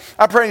wisdom.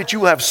 I'm praying that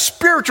you will have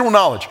spiritual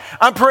knowledge.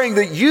 I'm praying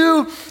that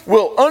you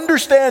will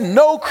understand,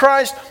 know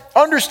Christ,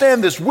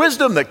 understand this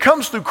wisdom that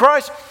comes through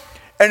Christ.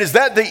 And is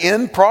that the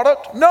end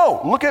product?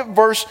 No. Look at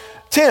verse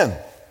 10.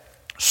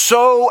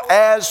 So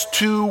as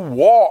to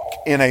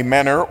walk in a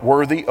manner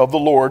worthy of the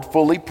Lord,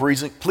 fully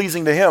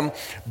pleasing to him,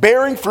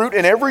 bearing fruit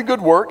in every good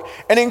work,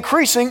 and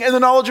increasing in the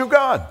knowledge of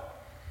God.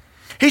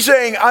 He's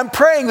saying, I'm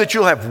praying that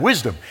you'll have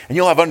wisdom and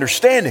you'll have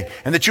understanding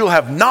and that you'll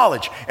have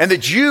knowledge and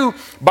that you,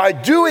 by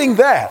doing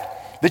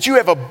that you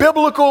have a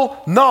biblical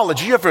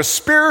knowledge, you have a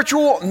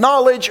spiritual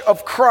knowledge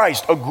of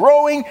Christ, a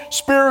growing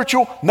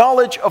spiritual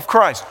knowledge of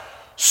Christ,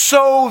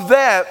 so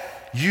that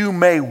you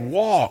may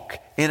walk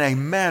in a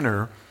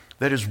manner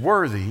that is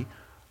worthy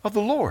of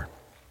the Lord.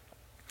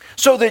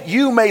 So that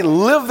you may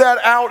live that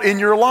out in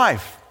your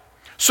life,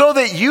 so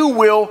that you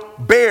will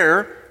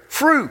bear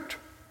fruit.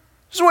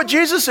 This is what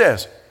Jesus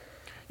says.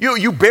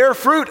 You bear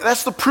fruit,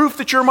 that's the proof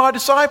that you're my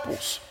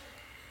disciples.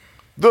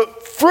 The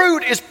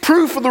fruit is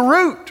proof of the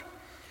root.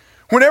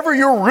 Whenever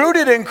you're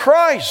rooted in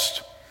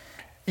Christ,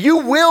 you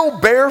will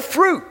bear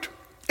fruit.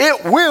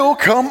 It will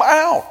come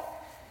out.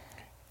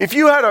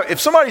 If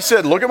somebody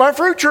said, look at my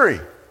fruit tree,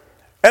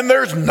 and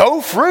there's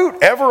no fruit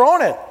ever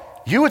on it,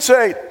 you would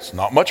say, it's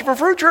not much of a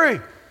fruit tree.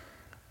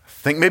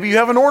 Think maybe you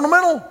have an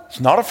ornamental.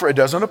 It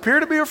doesn't appear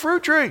to be a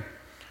fruit tree.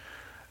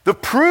 The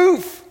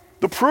proof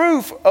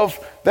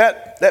of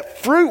that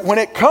fruit when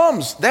it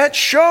comes, that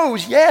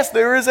shows, yes,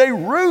 there is a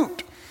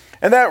root.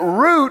 And that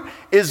root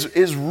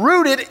is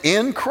rooted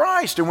in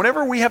Christ. And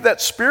whenever we have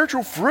that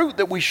spiritual fruit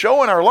that we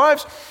show in our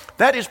lives,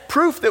 that is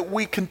proof that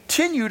we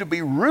continue to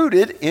be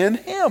rooted in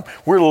Him.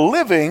 We're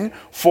living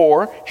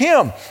for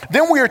Him.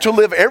 Then we are to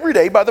live every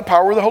day by the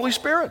power of the Holy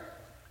Spirit.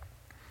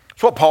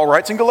 That's what Paul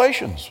writes in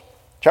Galatians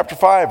chapter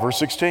 5, verse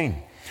 16.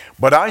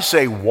 But I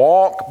say,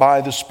 walk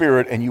by the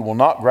Spirit, and you will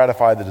not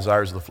gratify the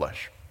desires of the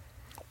flesh.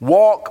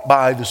 Walk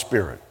by the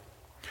Spirit.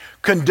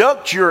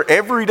 Conduct your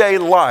everyday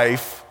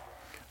life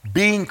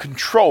being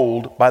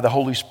controlled by the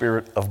Holy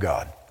Spirit of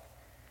God.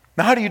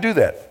 Now, how do you do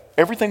that?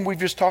 Everything we've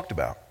just talked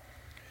about.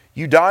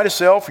 You die to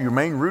self, you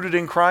remain rooted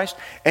in Christ,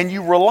 and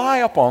you rely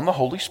upon the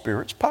Holy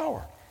Spirit's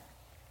power.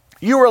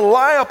 You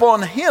rely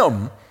upon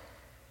Him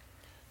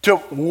to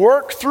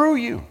work through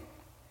you.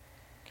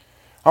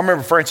 I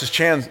remember Francis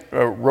Chan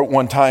wrote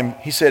one time,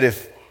 he said,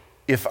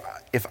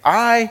 if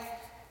I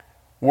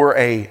were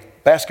a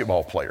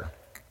basketball player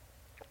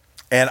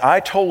and I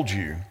told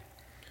you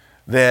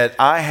that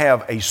I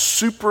have a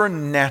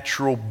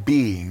supernatural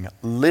being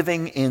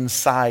living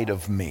inside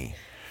of me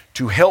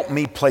to help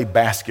me play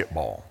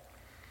basketball,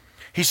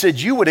 he said,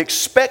 you would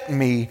expect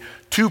me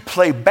to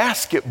play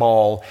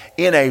basketball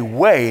in a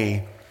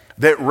way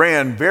that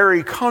ran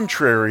very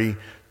contrary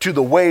to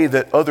the way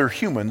that other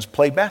humans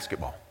play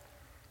basketball.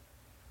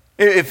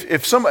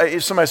 If somebody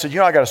said,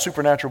 I got a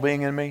supernatural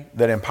being in me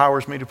that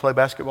empowers me to play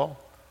basketball,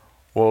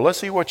 well, let's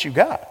see what you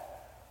got.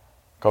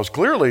 Because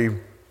clearly,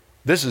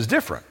 this is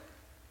different.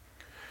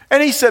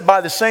 And he said,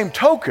 by the same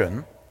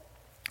token,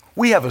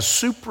 we have a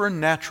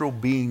supernatural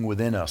being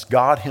within us,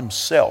 God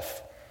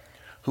Himself,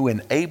 who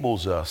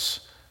enables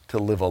us to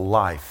live a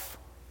life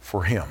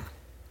for Him.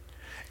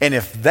 And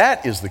if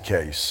that is the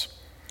case,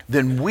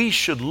 then we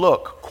should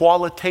look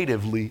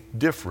qualitatively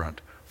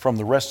different from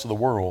the rest of the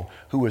world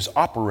who is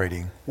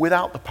operating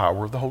without the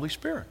power of the Holy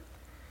Spirit.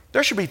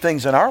 There should be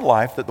things in our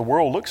life that the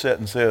world looks at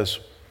and says,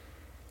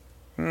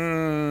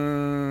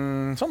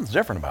 something's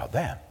different about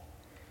that.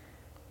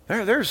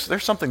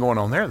 There's something going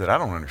on there that I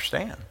don't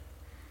understand.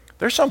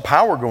 There's some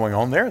power going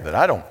on there that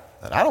I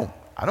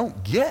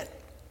don't get.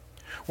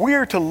 We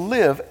are to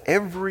live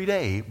every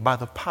day by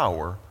the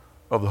power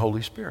of the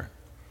Holy Spirit.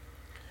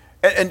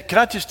 And can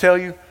I just tell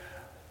you,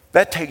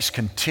 that takes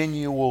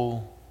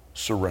continual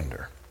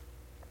surrender.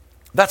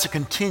 That's a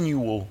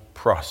continual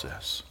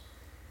process.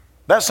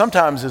 That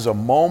sometimes is a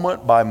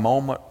moment by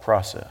moment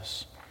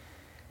process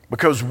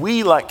because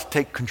we like to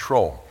take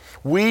control.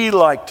 We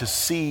like to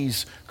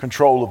seize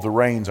control of the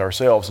reins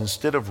ourselves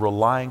instead of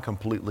relying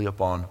completely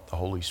upon the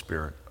Holy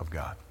Spirit of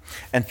God.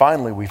 And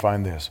finally, we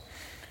find this.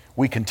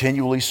 We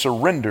continually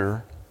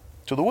surrender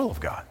to the will of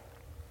God.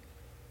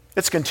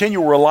 It's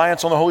continual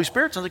reliance on the Holy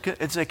Spirit.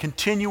 It's a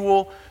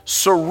continual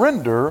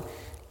surrender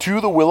to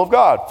the will of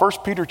God. 1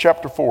 Peter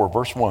chapter 4,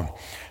 verse 1.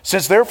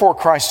 Since therefore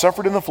Christ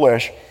suffered in the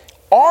flesh,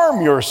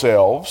 arm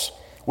yourselves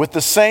with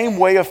the same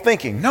way of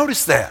thinking.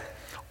 Notice that.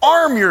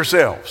 Arm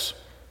yourselves.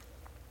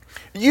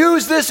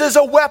 Use this as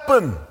a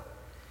weapon.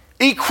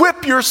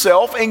 Equip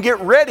yourself and get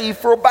ready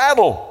for a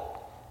battle.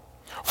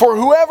 For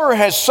whoever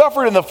has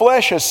suffered in the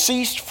flesh has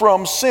ceased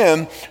from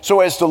sin,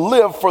 so as to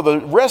live for the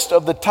rest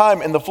of the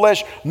time in the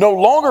flesh, no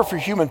longer for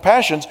human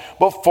passions,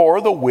 but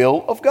for the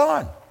will of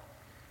God.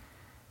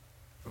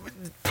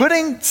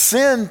 Putting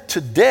sin to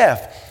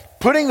death,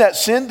 putting that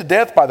sin to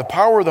death by the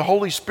power of the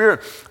Holy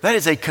Spirit, that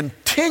is a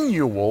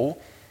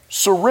continual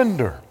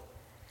surrender.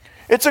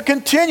 It's a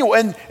continual,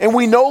 and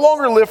we no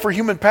longer live for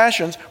human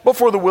passions, but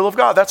for the will of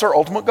God. That's our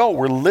ultimate goal.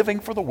 We're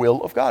living for the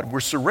will of God. We're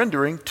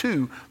surrendering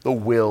to the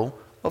will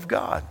of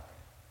God.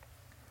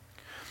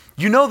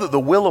 You know that the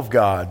will of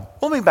God,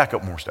 let me back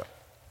up more stuff.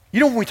 You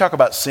know when we talk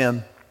about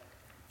sin,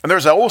 and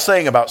there's an old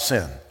saying about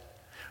sin.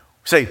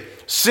 We say,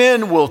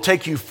 sin will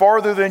take you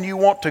farther than you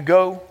want to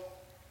go,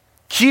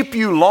 keep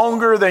you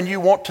longer than you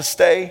want to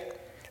stay,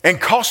 and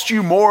cost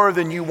you more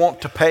than you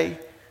want to pay.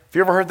 Have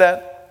you ever heard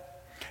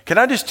that? Can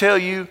I just tell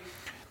you,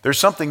 there's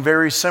something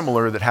very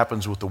similar that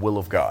happens with the will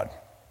of God.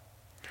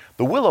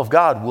 The will of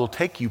God will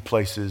take you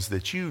places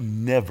that you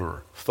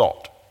never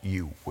thought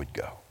you would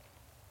go.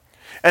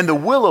 And the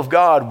will of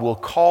God will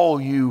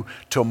call you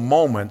to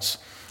moments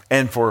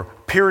and for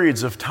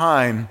periods of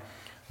time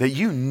that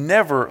you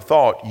never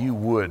thought you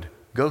would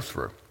go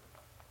through.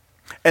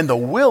 And the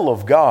will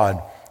of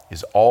God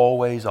is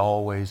always,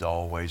 always,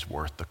 always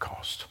worth the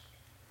cost.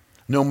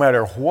 No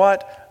matter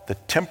what the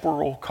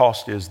temporal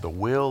cost is, the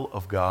will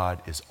of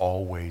God is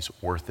always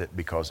worth it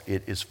because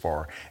it is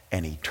for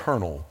an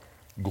eternal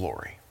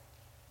glory.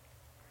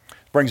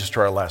 Brings us to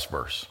our last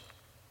verse.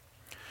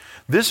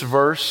 This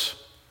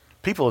verse,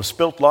 people have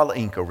spilt a lot of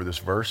ink over this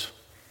verse,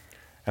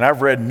 and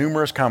I've read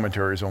numerous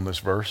commentaries on this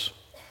verse.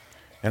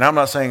 And I'm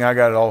not saying I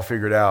got it all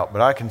figured out,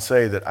 but I can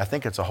say that I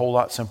think it's a whole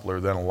lot simpler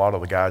than a lot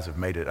of the guys have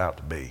made it out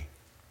to be.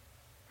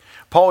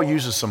 Paul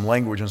uses some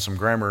language and some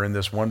grammar in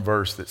this one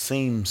verse that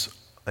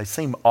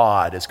seem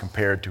odd as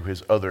compared to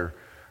his other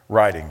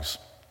writings.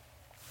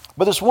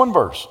 But this one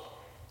verse,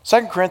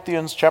 2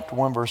 Corinthians chapter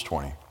 1, verse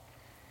 20.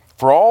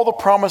 For all the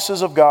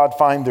promises of God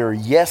find their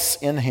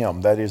yes in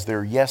him, that is,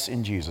 their yes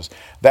in Jesus.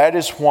 That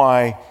is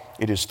why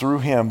it is through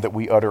him that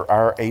we utter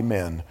our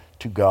amen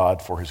to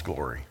God for his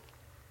glory.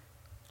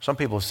 Some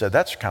people have said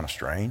that's kind of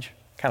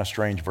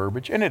strange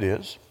verbiage, and it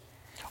is.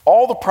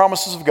 All the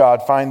promises of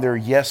God find their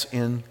yes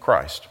in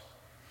Christ.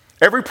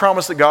 Every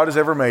promise that God has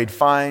ever made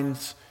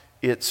finds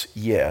its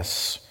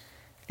yes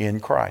in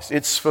Christ.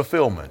 Its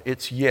fulfillment,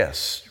 its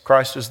yes.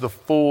 Christ is the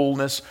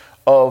fullness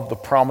of the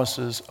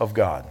promises of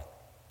God.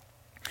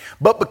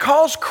 But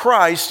because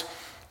Christ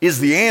is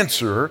the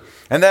answer,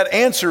 and that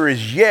answer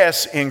is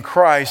yes in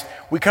Christ,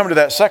 we come to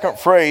that second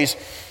phrase.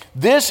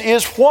 This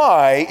is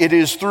why it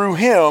is through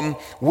him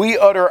we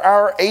utter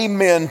our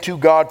amen to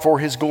God for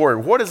his glory.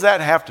 What does that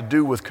have to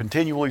do with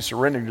continually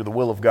surrendering to the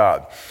will of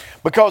God?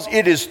 Because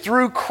it is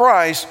through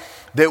Christ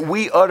that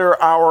we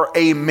utter our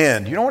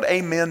amen. Do you know what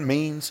amen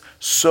means?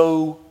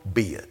 So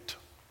be it.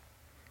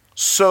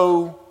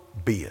 So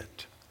be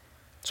it.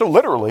 So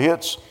literally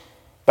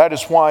that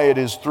is why it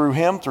is through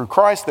him, through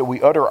Christ, that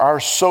we utter our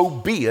so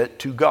be it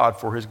to God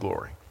for his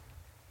glory.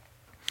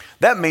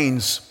 That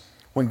means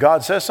when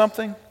God says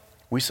something,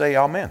 we say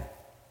amen.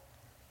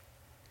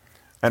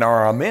 And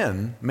our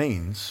amen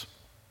means,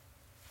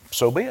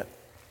 so be it.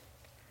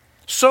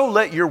 So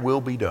let your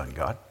will be done,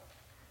 God.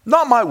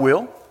 Not my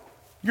will,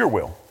 your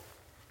will.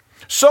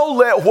 So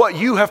let what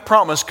you have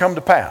promised come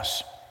to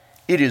pass.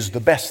 It is the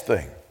best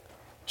thing.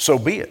 So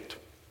be it.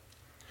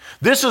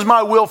 This is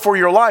my will for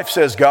your life,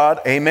 says God.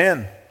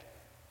 Amen.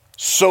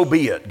 So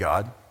be it,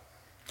 God.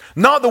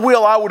 Not the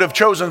will I would have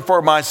chosen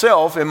for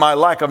myself in my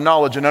lack of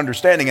knowledge and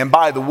understanding. And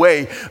by the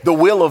way, the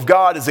will of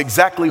God is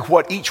exactly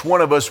what each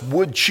one of us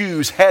would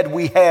choose had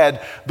we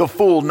had the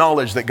full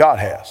knowledge that God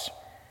has.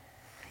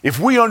 If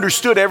we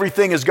understood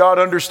everything as God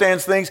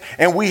understands things,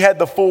 and we had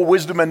the full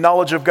wisdom and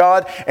knowledge of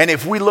God, and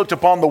if we looked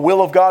upon the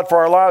will of God for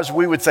our lives,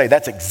 we would say,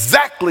 that's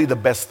exactly the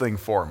best thing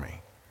for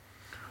me.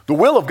 The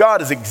will of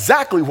God is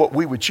exactly what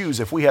we would choose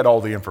if we had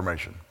all the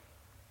information.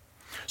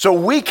 So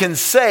we can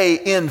say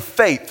in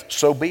faith,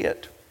 so be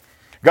it.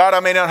 God,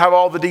 I may not have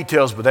all the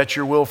details, but that's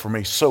your will for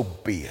me, so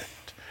be it.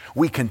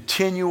 We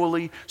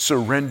continually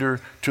surrender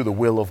to the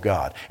will of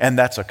God. And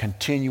that's a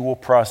continual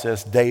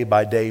process, day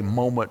by day,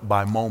 moment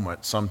by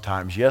moment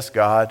sometimes. Yes,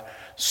 God,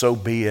 so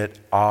be it.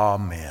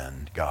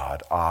 Amen,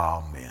 God,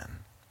 amen.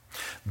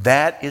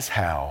 That is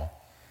how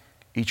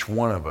each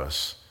one of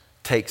us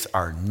takes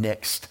our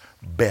next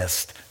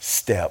best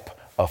step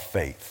of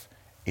faith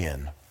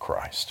in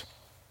Christ.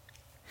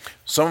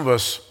 Some of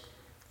us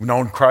have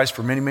known Christ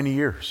for many, many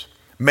years.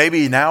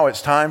 Maybe now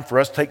it's time for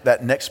us to take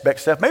that next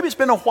best step. Maybe it's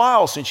been a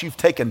while since you've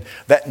taken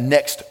that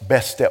next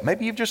best step.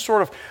 Maybe you've just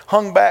sort of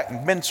hung back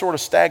and been sort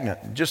of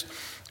stagnant, just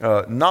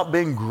not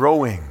been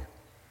growing.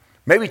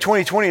 Maybe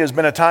 2020 has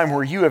been a time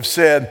where you have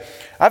said,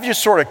 I've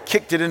just sort of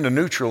kicked it into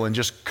neutral and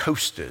just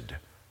coasted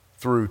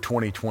through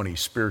 2020,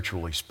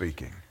 spiritually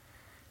speaking.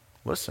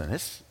 Listen,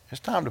 it's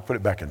time to put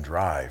it back in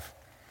drive.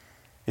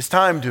 It's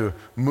time to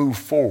move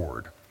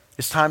forward.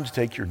 It's time to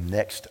take your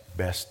next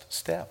best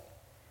step.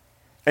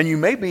 And you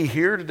may be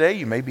here today,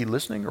 you may be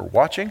listening or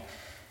watching,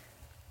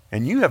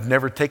 and you have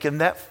never taken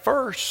that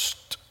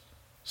first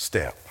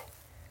step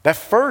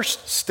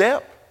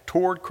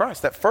toward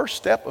Christ, that first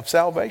step of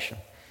salvation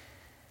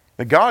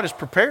that God has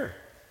prepared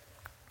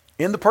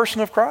in the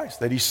person of Christ,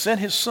 that he sent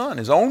his son,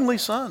 his only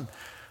son,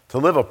 to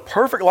live a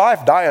perfect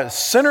life, die a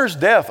sinner's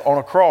death on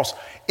a cross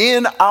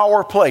in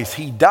our place.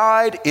 He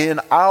died in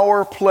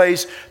our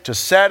place to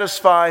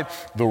satisfy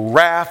the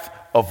wrath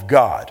of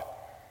God.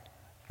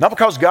 Not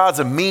because God's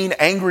a mean,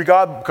 angry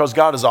God, but because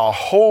God is a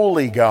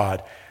holy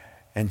God,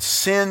 and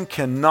sin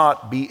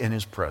cannot be in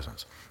his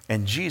presence.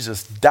 And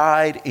Jesus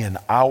died in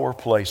our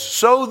place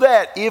so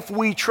that if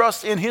we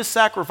trust in his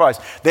sacrifice,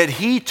 that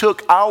he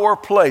took our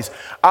place,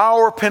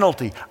 our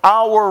penalty,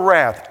 our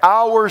wrath,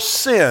 our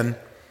sin,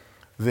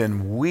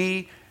 then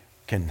we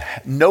can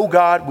know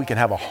God, we can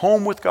have a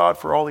home with God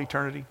for all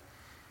eternity,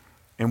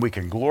 and we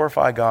can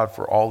glorify God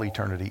for all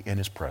eternity in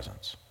his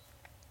presence.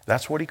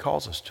 That's what he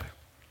calls us to.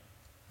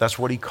 That's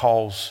what he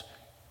calls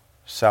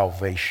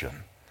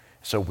salvation.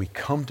 So we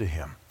come to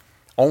him,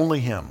 only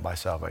him by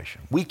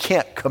salvation. We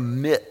can't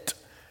commit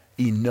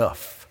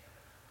enough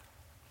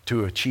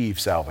to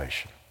achieve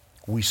salvation.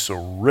 We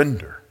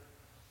surrender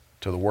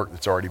to the work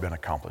that's already been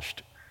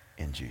accomplished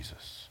in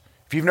Jesus.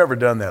 If you've never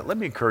done that, let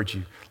me encourage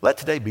you, let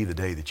today be the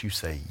day that you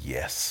say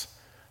yes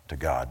to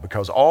God,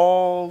 because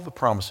all the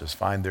promises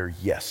find their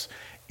yes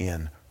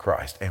in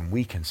Christ, and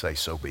we can say,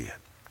 so be it.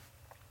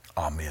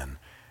 Amen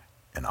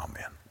and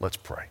amen. Let's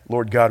pray.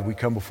 Lord God, we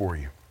come before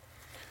you.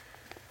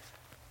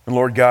 And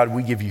Lord God,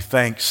 we give you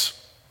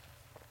thanks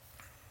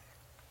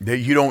that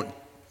you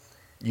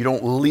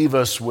don't leave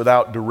us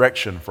without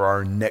direction for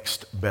our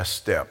next best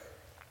step.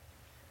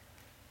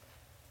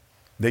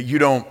 that you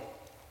don't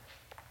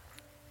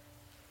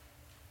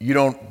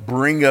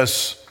bring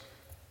us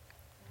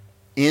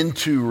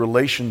into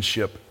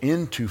relationship,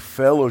 into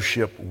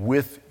fellowship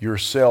with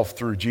yourself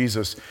through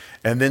Jesus,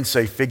 and then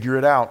say, figure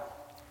it out.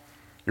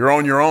 You're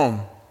on your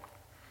own.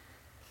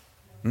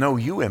 No,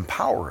 you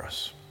empower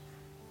us.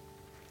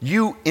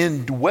 You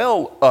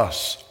indwell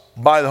us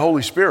by the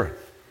Holy Spirit.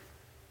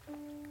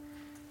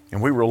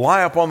 And we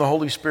rely upon the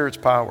Holy Spirit's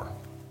power.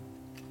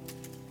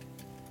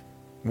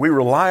 We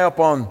rely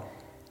upon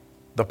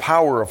the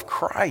power of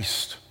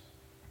Christ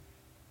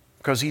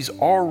because He's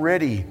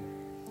already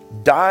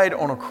died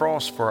on a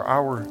cross for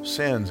our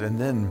sins, and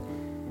then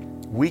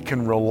we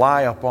can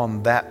rely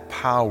upon that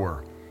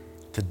power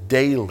to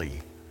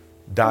daily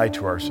die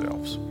to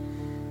ourselves.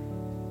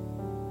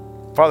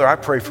 Father, I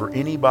pray for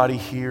anybody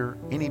here,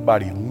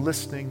 anybody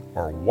listening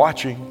or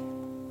watching,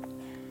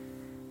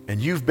 and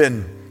you've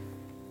been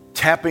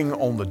tapping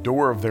on the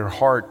door of their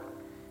heart.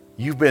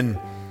 You've been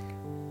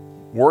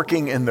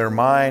working in their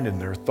mind and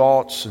their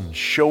thoughts and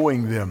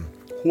showing them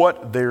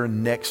what their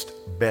next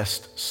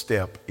best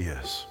step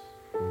is.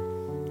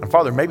 And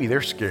Father, maybe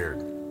they're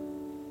scared.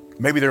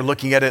 Maybe they're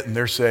looking at it and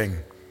they're saying,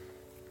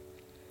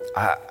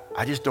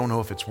 I just don't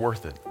know if it's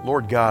worth it.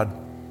 Lord God,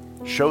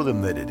 show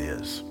them that it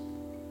is.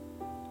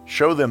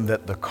 Show them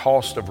that the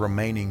cost of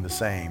remaining the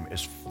same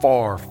is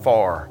far,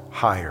 far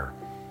higher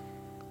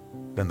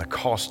than the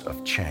cost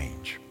of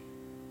change.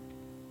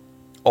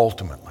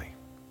 Ultimately.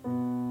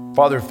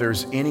 Father, if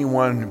there's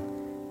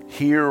anyone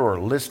here or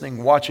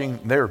listening, watching,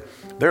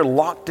 they're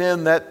locked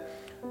in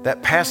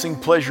that passing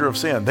pleasure of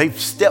sin. They've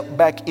stepped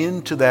back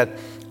into that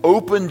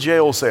open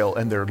jail cell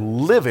and they're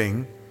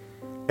living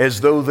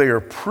as though they are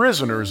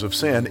prisoners of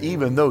sin,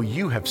 even though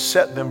you have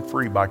set them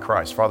free by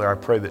Christ. Father, I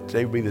pray that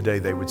today would be the day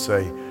they would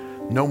say,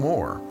 no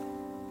more.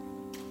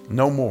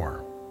 No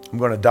more. I'm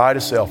going to die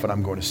to self and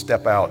I'm going to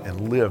step out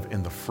and live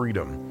in the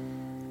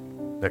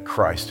freedom that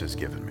Christ has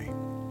given me.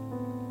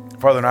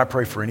 Father, and I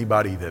pray for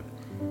anybody that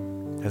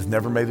has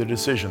never made the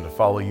decision to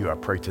follow you. I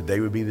pray today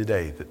would be the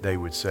day that they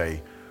would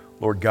say,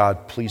 Lord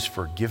God, please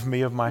forgive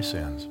me of my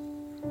sins.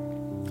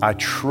 I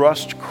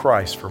trust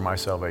Christ for my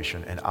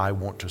salvation, and I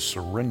want to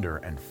surrender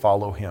and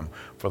follow Him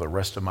for the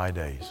rest of my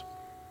days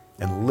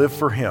and live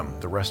for Him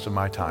the rest of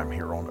my time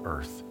here on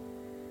earth.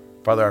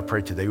 Father, I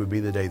pray today would be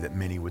the day that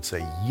many would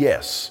say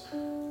yes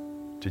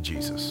to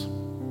Jesus.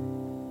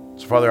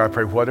 So Father, I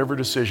pray whatever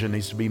decision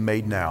needs to be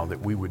made now, that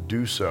we would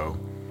do so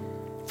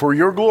for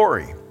your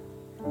glory,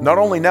 not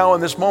only now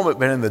in this moment,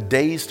 but in the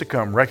days to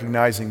come,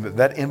 recognizing that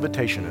that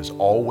invitation is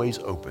always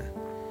open.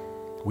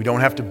 We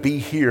don't have to be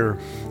here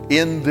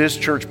in this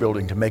church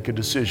building to make a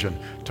decision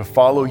to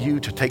follow you,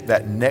 to take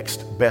that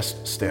next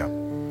best step.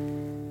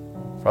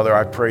 Father,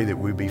 I pray that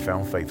we be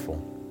found faithful.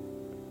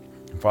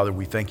 And Father,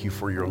 we thank you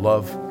for your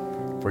love,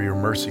 for your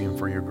mercy, and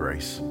for your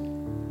grace,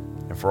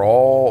 and for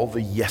all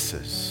the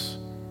yeses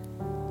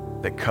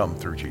that come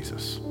through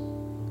Jesus.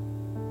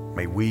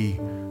 May we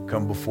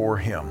come before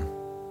Him,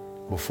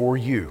 before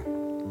you,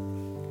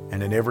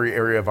 and in every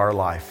area of our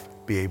life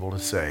be able to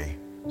say,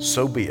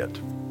 so be it.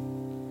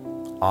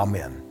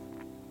 Amen.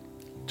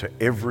 To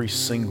every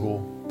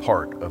single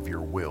part of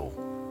your will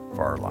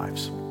for our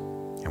lives.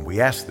 And we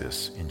ask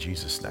this in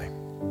Jesus' name.